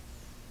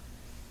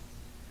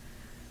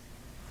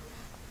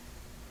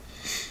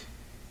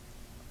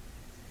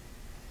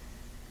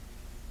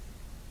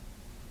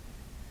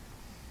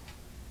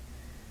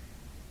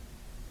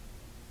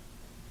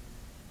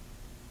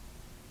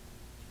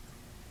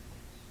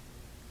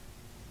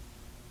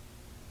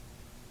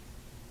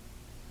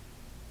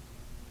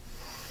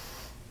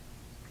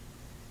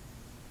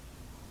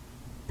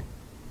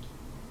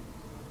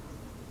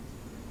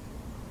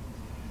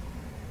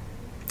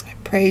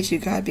 Praise you,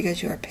 God,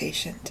 because you are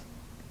patient.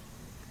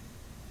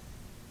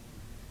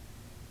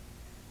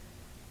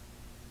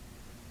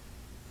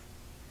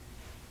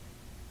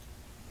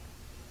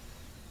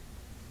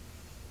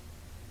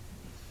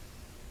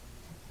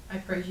 I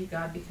praise you,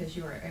 God, because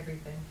you are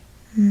everything.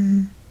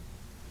 Mm.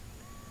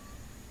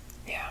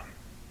 Yeah.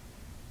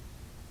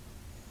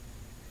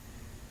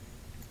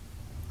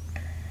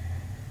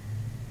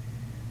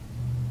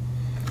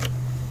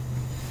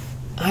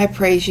 I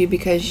praise you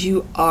because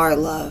you are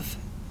love,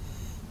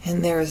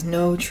 and there is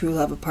no true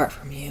love apart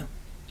from you.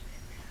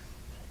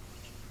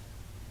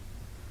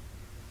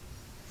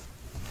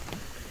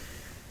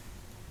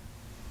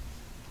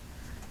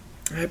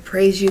 I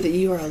praise you that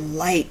you are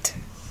light,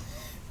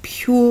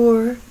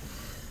 pure,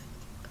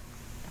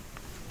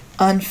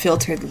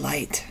 unfiltered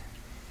light.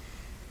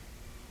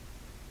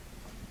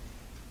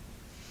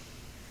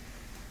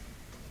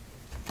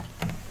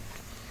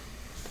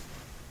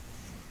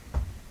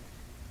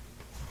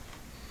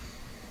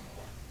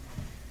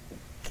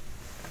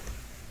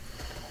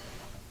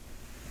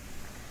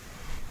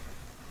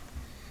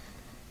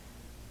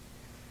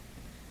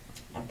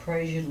 I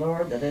praise you,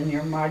 Lord, that in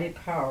your mighty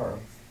power,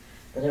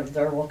 that if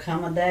there will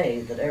come a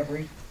day that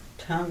every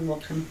tongue will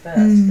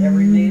confess,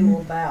 every knee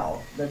will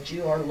bow, that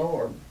you are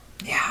Lord.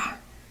 Yeah.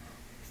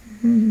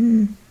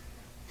 Mm-hmm.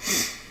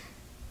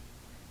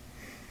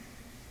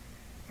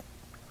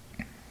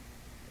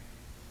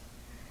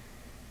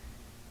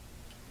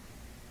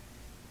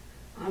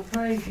 I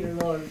praise you,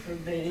 Lord, for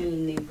being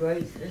in the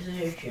great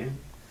physician,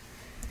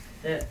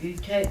 that you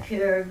take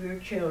care of your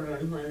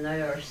children when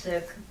they are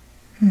sick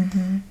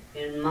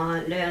in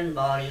mind and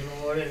body,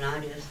 Lord, and I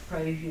just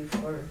praise you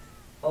for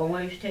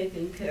always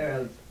taking care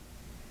of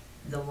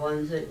the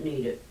ones that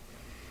need it.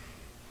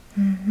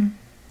 Mm-hmm.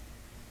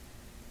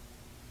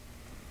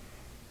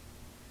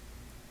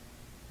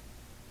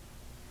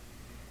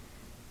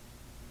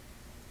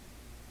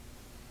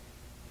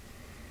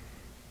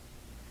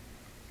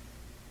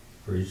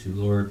 Praise you,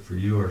 Lord, for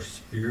you are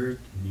spirit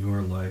and you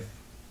are life.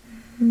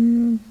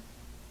 Mm-hmm.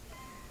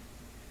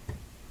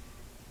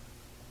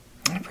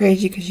 I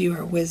praise you because you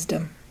are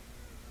wisdom.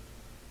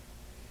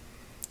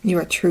 You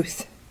are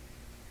truth.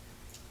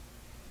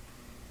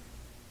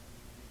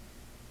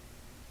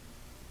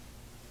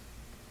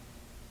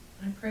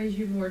 I praise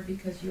you, Lord,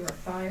 because you are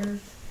fire,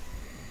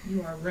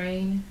 you are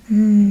rain,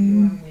 and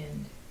you are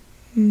wind.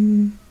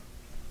 Mm.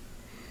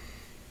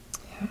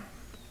 Yeah.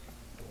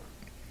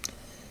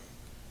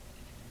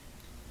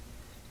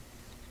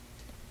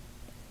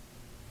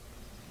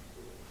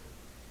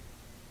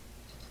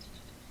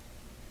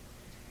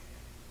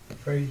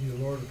 Praise you,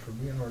 Lord, for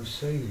being our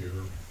Savior.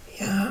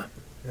 Yeah.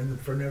 And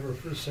for never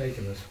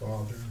forsaking us,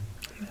 Father.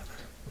 Never.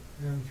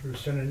 And for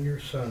sending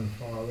your Son,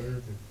 Father,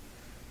 that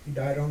he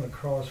died on the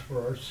cross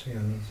for our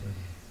sins and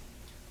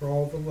for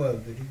all the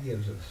love that he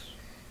gives us.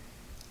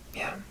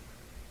 Yeah.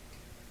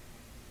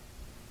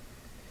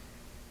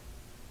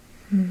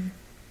 Mm.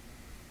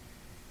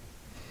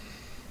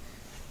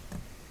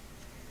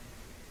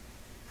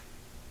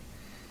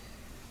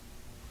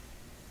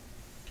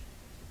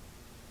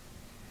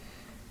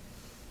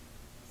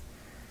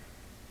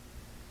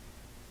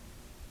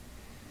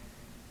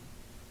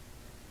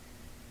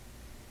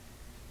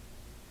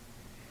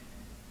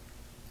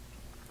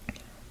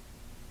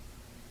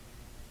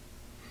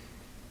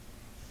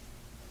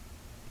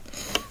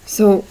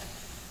 So,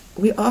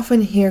 we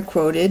often hear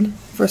quoted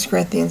 1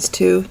 Corinthians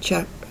 2,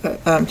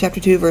 chapter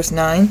 2, verse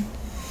 9.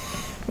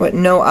 What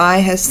no eye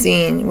has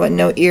seen, what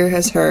no ear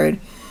has heard,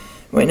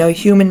 what no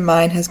human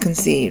mind has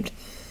conceived,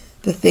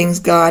 the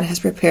things God has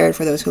prepared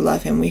for those who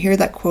love him. We hear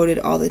that quoted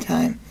all the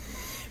time,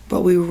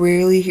 but we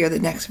rarely hear the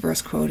next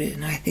verse quoted,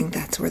 and I think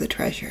that's where the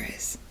treasure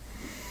is.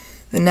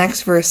 The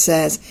next verse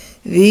says,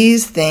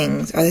 these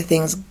things are the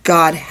things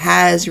God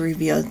has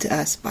revealed to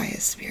us by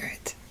his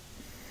Spirit.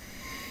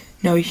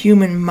 No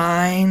human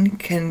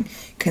mind can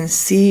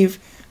conceive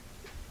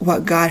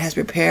what God has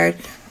prepared,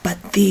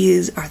 but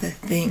these are the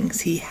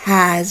things he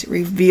has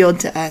revealed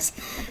to us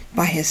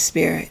by his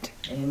Spirit.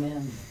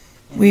 Amen.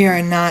 We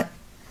are not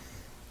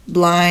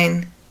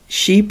blind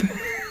sheep,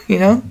 you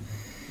know?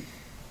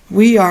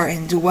 We are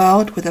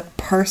indwelt with a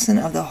person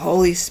of the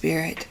Holy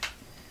Spirit.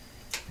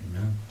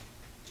 Amen.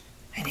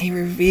 And he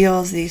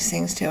reveals these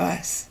things to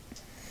us.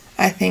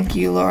 I thank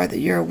you, Lord, that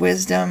your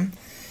wisdom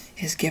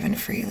is given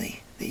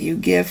freely, that you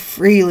give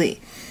freely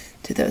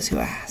to those who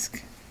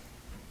ask.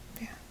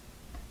 Yeah.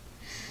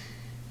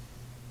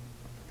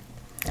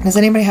 Does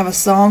anybody have a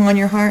song on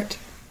your heart?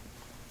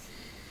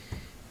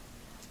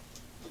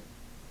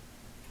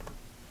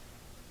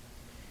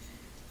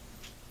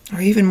 Or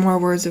even more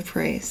words of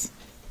praise?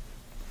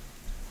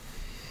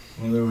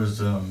 Well, there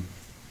was, I've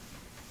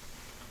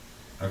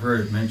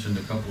heard it mentioned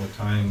a couple of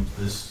times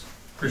this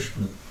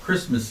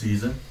Christmas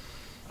season,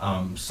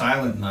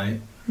 Silent Night,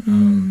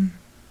 and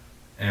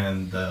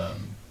the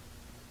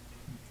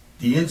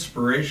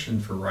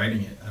inspiration for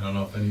writing it. I don't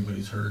know if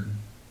anybody's heard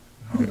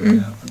how that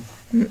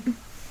happened.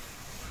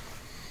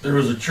 There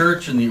was a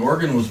church and the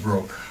organ was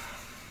broke.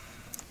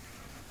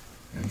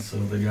 And so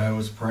the guy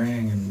was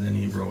praying and then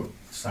he wrote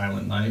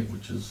Silent Night,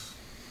 which is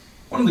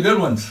one of the good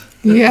ones.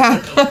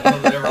 Yeah. One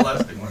of the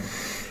everlasting ones.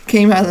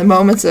 Came out of the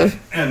moments of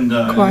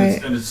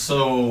quiet. And it's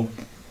so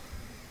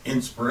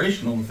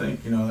inspirational to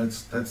think,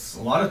 that's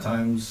a lot of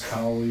times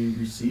how we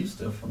receive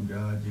stuff from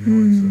God.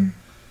 It's a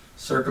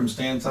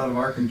circumstance out of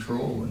our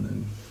control,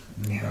 and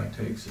then God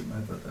takes it. And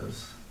I thought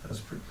that's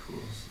pretty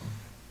cool. So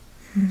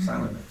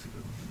Silent Night's a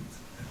good one.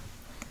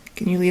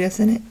 Can you lead us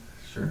in it?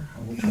 Sure,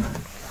 I will try.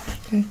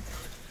 Okay.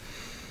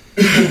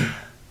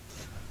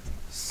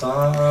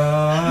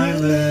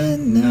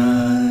 Silent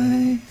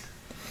night,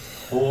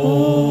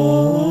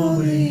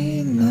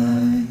 holy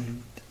night,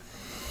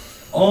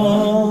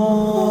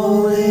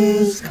 all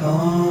is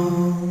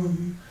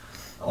calm,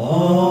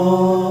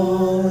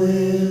 all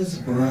is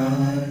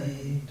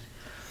bright,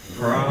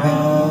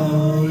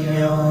 proud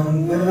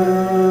young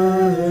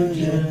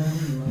virgin,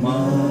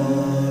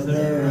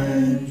 mother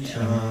and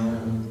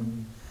child,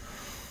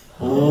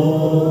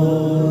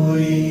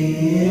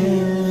 holy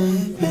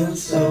infant,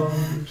 so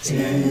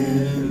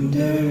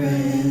tender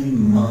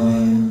and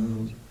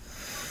mild,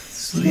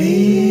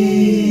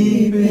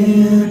 sleep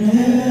in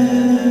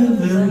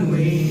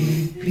heavenly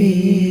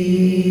peace,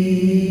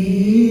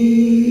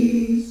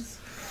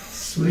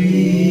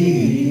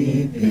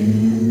 sleep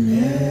in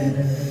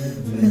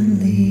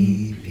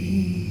heavenly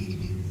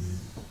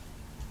peace.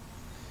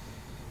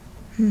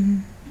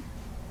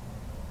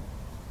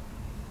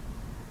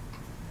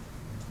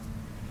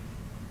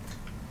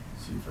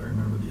 See if I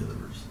remember the other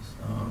verses.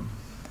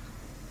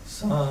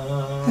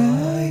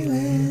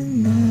 Silent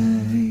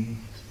night,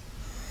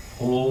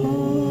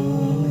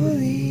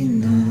 holy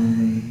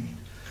night,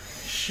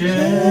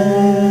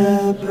 shepherds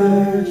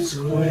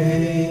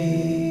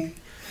quake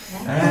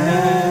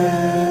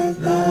at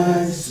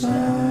thy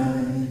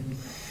side,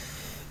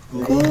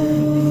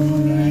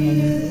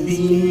 glorious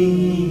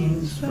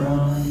beams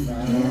from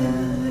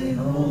thy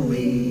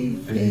holy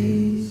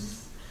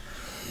face,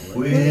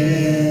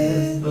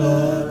 with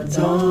the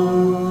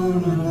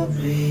dawn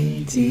of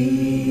redeeming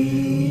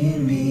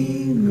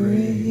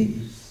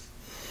grace.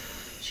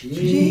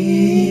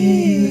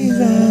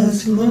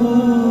 Jesus,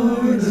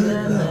 Lord,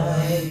 at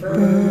thy birth,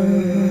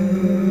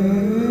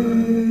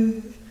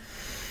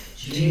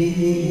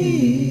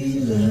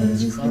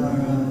 Jesus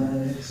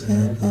Christ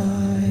at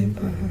thy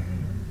birth.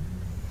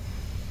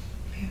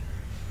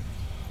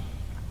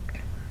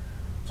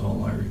 That's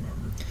all I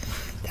remember.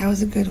 That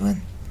was a good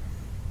one.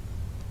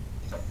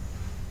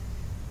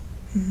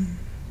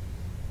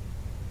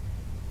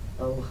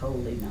 Oh,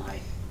 holy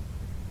night.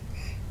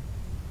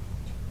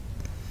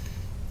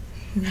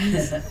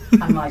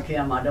 I'm like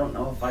him. I don't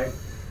know if I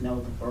know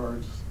the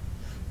words.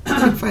 We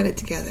can find it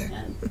together.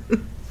 And,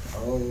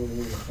 oh,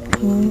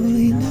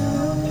 holy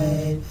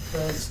night,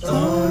 the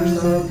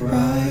stars are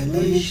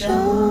brightly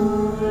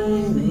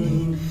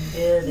shining.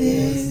 It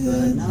is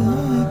the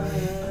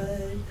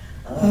night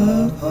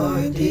of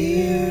our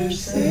dear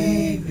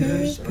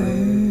Savior's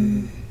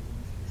birth.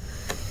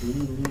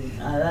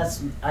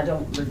 I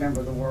don't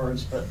remember the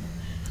words, but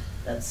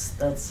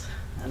that's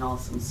an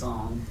awesome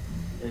song.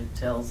 It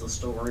tells a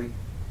story.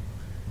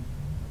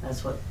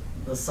 That's what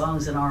the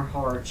songs in our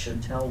heart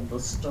should tell, the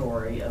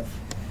story of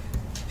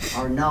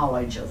our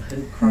knowledge of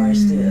who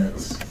Christ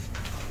is.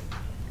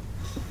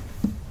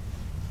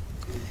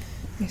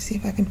 Let me see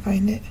if I can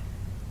find it.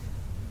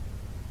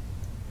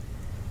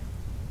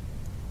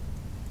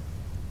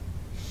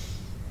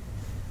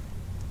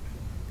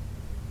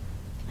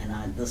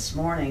 And this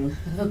morning,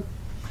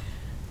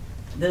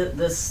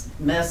 this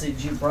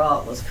message you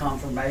brought was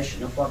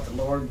confirmation of what the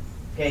Lord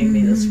gave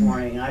me this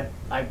morning. I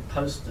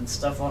posted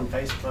stuff on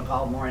Facebook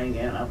all morning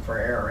and a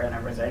prayer and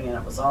everything, and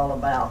it was all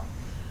about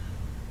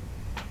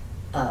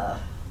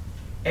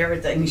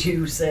everything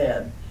you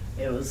said.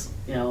 It was,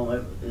 it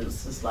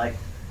was just like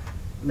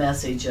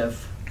message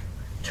of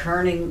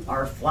turning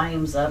our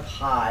flames up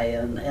high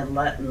and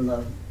letting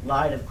the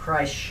light of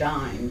Christ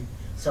shine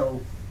so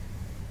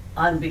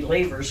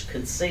unbelievers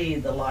could see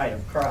the light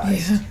of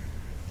Christ. Yeah.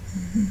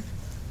 Mm-hmm.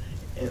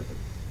 It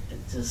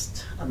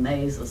just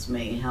amazes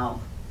me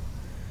how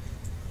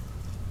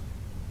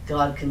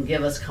God can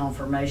give us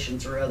confirmation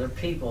through other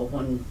people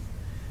when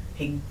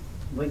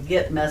we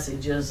get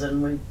messages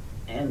and we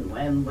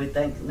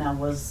think,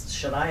 now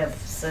should I have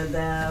said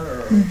that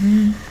or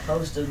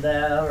posted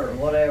that or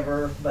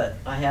whatever, but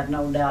I have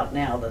no doubt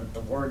now that the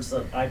words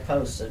that I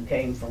posted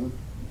came from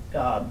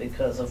God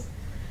because of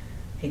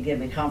He gave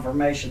me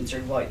confirmation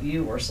through what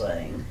you were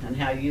saying and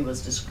how you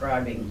was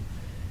describing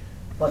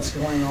what's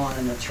going on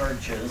in the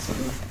churches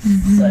and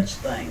such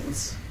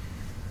things.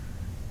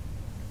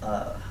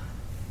 I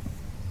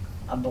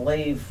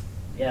believe,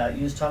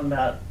 you was talking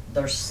about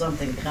there's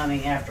something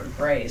coming after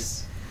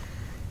grace.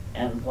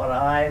 And what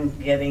I'm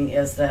getting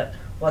is that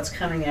what's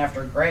coming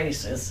after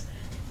grace is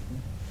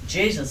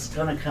Jesus is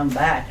going to come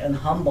back and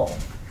humble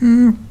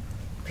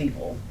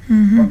people.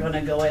 We're going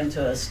to go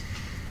into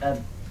a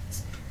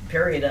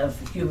period of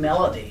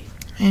humility.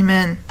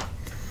 Amen.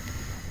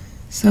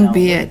 So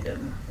be it.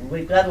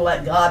 We've got to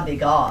let God be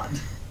God.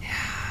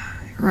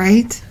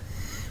 Right?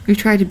 We've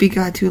tried to be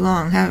God too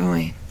long, haven't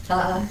we?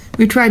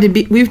 We've tried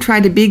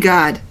to be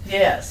God.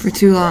 Yes. For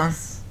too long.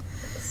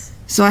 Yes.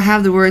 So I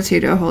have the words here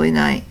to a holy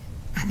night.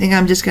 I think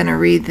I'm just going to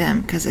read them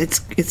because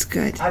it's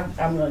good.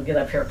 I'm going to get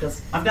up here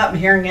because I've got my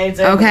hearing aids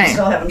in. Okay. I'm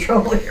still having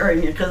trouble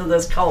hearing you because of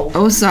this cold.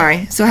 Oh,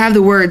 sorry. So I have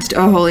the words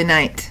to a holy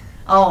night.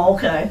 Oh,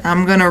 okay.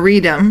 I'm going to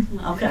read them.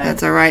 Okay.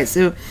 That's all right.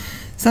 So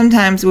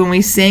sometimes when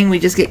we sing, we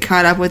just get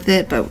caught up with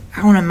it, but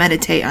I want to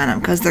meditate on them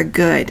because they're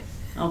good.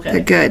 Okay.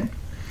 They're good.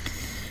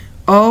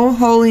 O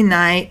holy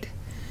night,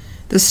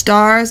 The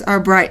stars are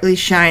brightly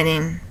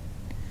shining.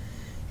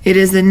 It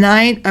is the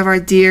night of our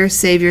dear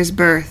Savior's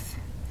birth.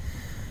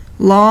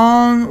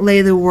 Long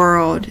lay the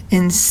world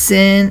in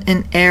sin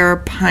and error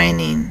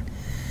pining,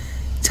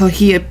 till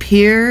he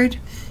appeared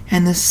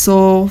and the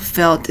soul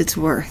felt its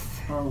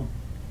worth. Oh.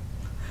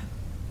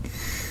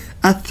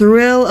 A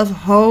thrill of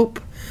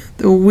hope,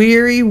 the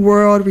weary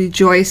world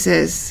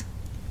rejoices,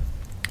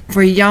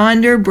 for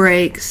yonder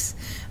breaks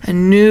a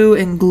new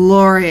and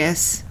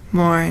glorious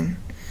morn.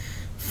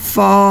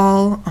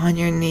 Fall on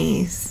your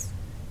knees.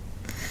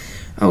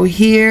 Oh,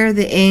 hear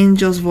the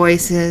angels'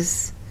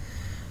 voices.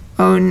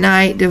 O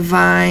night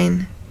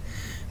divine,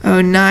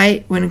 O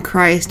night when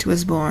Christ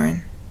was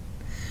born.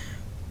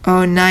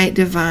 O night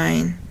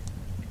divine,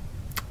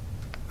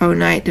 O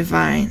night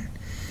divine.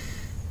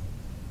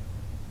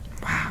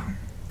 Wow.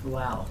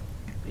 Wow.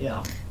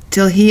 Yeah.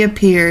 Till he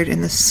appeared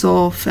and the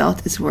soul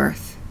felt its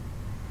worth.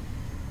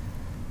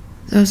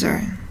 Those are...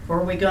 Where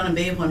are we going to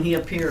be when he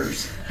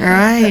appears? All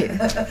right.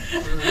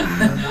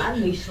 I'd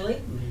be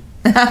sleeping.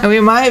 We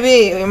might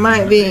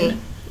be.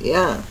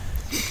 Yeah.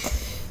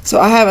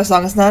 So I have a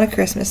song. It's not a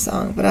Christmas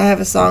song, but I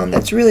have a song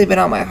that's really been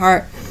on my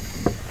heart,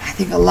 I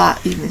think, a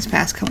lot, even these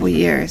past couple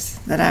years,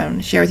 that I want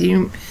to share with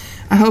you.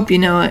 I hope you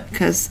know it,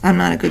 because I'm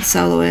not a good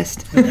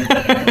soloist. But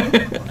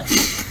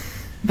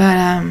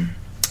it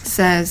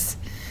says,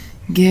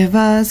 give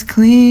us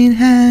clean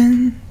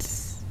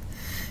hands,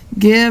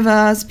 give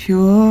us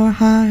pure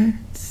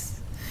hearts,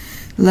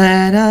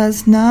 let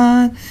us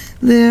not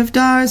lift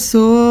our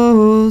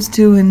souls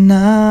to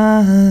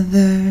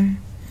another.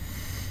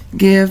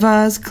 Give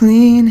us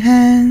clean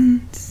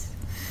hands,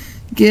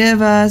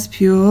 give us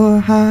pure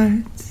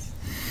hearts,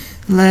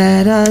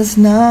 let us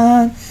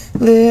not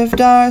lift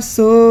our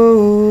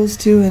souls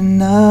to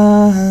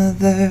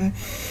another.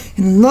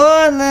 And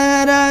Lord,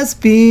 let us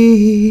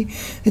be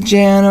a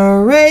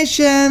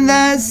generation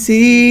that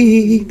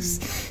seeks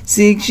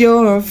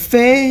your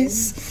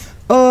face,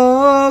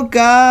 O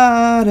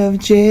God of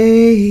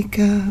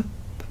Jacob.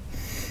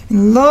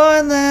 And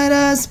Lord, let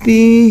us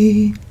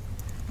be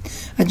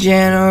a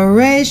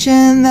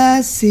generation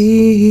that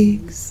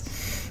seeks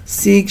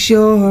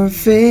your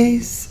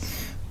face,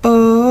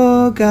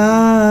 O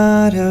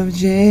God of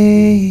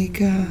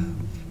Jacob.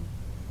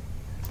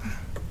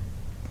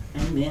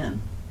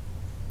 Amen.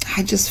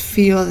 I just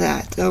feel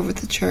that over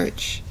the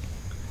church.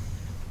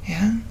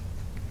 Yeah?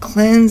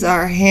 Cleanse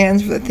our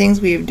hands for the things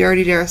we have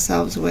dirtied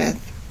ourselves with.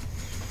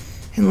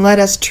 And let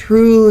us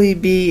truly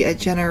be a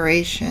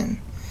generation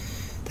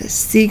that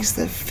seeks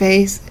the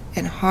face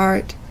and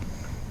heart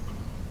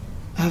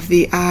of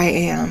the I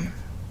am.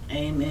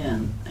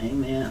 Amen.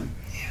 Amen.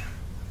 Yeah.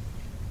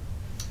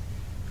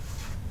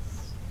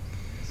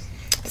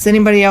 Does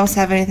anybody else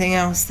have anything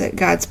else that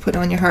God's put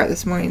on your heart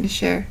this morning to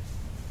share?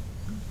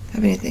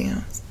 Have anything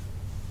else?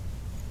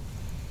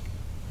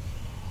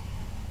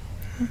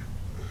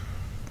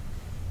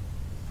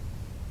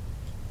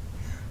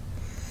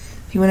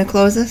 You want to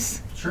close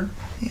us? Sure.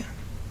 Yeah.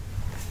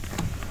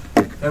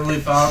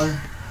 Heavenly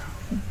Father,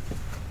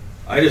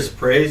 I just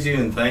praise you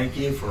and thank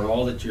you for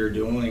all that you're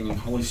doing. And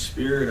Holy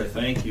Spirit, I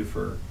thank you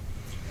for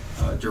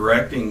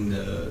directing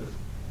the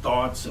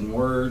thoughts and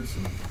words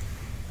and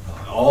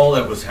all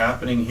that was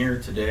happening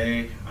here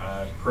today.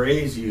 I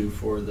praise you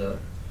for the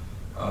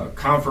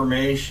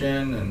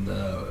confirmation and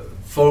the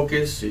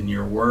focus in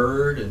your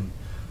word, and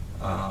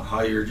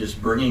how you're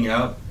just bringing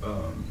up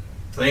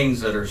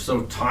things that are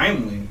so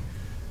timely,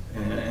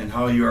 and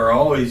how you are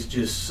always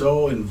just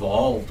so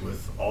involved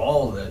with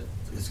all that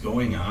is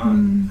going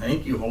on.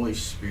 Thank you, Holy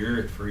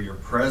Spirit, for your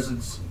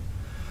presence.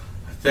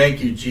 I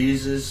thank you,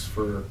 Jesus,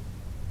 for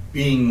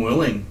being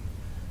willing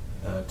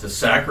to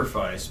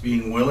sacrifice,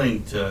 being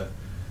willing to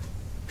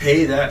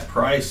pay that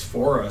price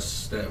for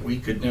us that we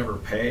could never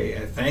pay.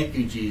 I thank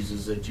you,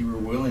 Jesus, that you were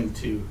willing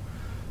to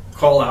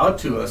call out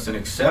to us and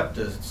accept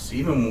us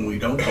even when we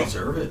don't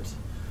deserve it.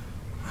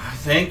 I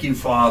thank you,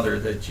 Father,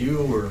 that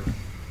you were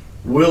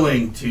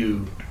willing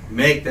to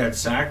make that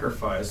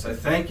sacrifice. I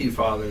thank you,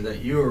 Father, that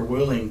you are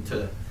willing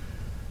to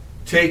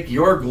take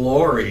your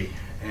glory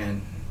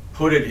and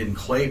put it in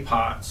clay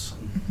pots.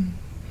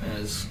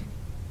 As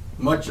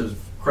much as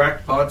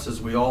cracked pots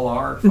as we all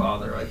are,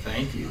 Father, I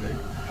thank you that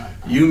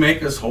you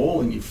make us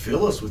whole and you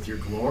fill us with your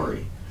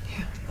glory.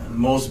 The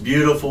most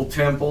beautiful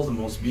temple, the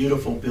most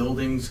beautiful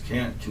buildings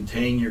can't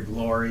contain your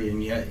glory,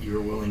 and yet you're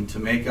willing to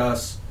make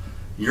us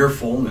your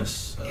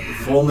fullness, the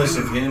fullness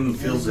of him who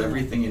fills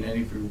everything in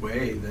every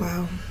way.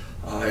 That,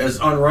 as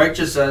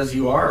unrighteous as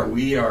you are,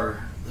 we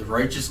are the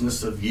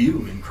righteousness of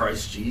you in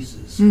Christ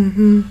Jesus.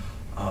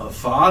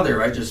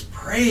 Father, I just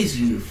praise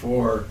you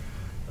for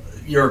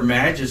your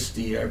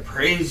majesty. I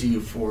praise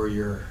you for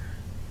your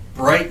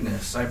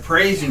brightness. I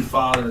praise you,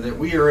 Father, that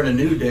we are in a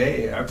new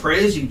day. I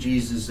praise you,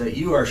 Jesus, that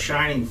you are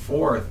shining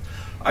forth.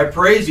 I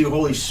praise you,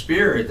 Holy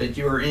Spirit, that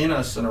you are in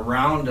us and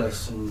around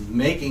us and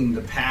making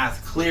the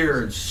path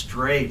clear and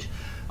straight.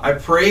 I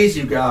praise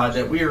you, God,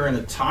 that we are in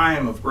a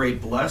time of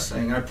great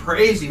blessing. I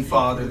praise you,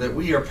 Father, that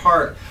we are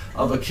part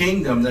of a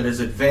kingdom that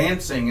is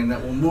advancing and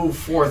that will move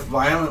forth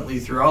violently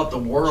throughout the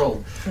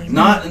world. Amen.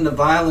 Not in the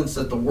violence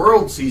that the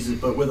world sees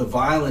it, but with a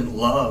violent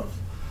love,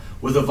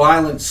 with a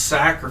violent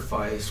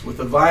sacrifice, with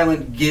a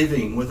violent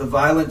giving, with a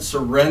violent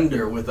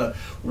surrender, with a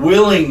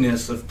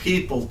willingness of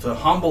people to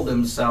humble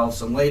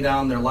themselves and lay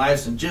down their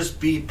lives and just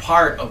be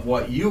part of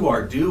what you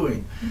are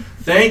doing.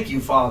 Thank you,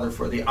 Father,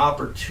 for the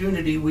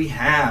opportunity we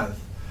have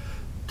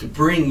to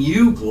bring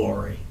you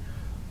glory.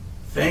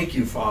 Thank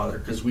you, Father,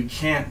 because we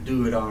can't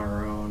do it on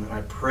our own. And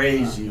I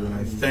praise you and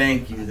I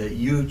thank you that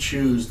you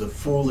choose the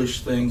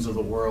foolish things of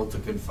the world to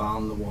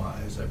confound the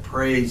wise. I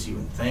praise you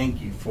and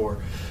thank you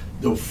for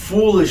the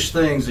foolish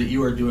things that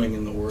you are doing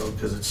in the world,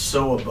 because it's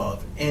so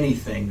above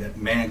anything that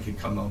man could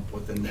come up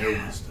with in their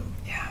wisdom.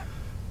 Yeah.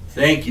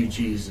 Thank you,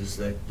 Jesus,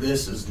 that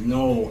this is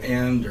no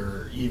end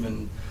or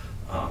even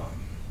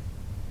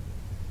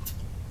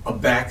a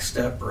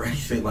backstep or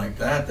anything like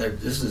that.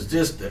 That this is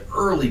just the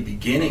early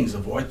beginnings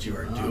of what you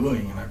are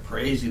doing, and I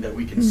praise you that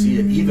we can see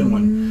it even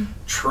when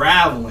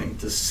traveling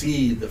to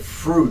see the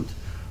fruit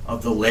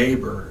of the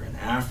labor in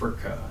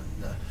Africa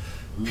and the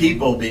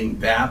people being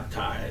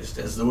baptized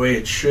as the way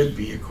it should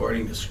be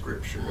according to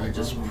Scripture. I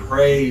just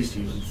praise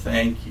you and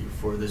thank you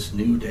for this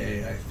new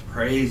day. I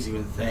praise you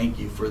and thank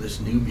you for this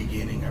new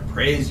beginning. I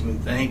praise you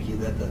and thank you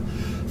that the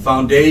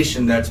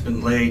foundation that's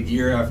been laid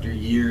year after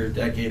year,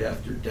 decade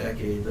after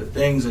decade, the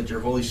things that your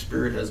Holy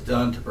Spirit has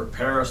done to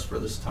prepare us for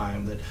this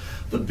time, that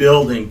the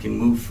building can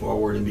move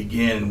forward and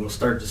begin. We'll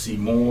start to see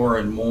more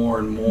and more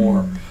and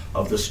more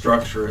of the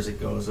structure as it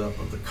goes up,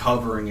 of the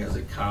covering as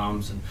it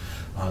comes, and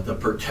the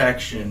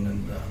protection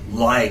and the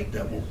light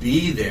that will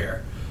be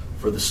there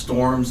for the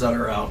storms that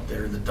are out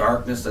there, the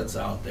darkness that's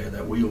out there,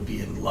 that we will be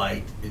in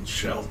light, in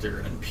shelter,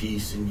 and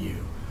peace in you.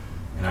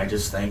 And I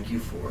just thank you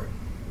for it.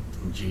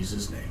 In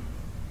Jesus' name.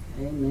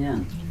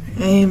 Amen.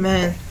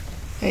 Amen.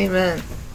 Amen.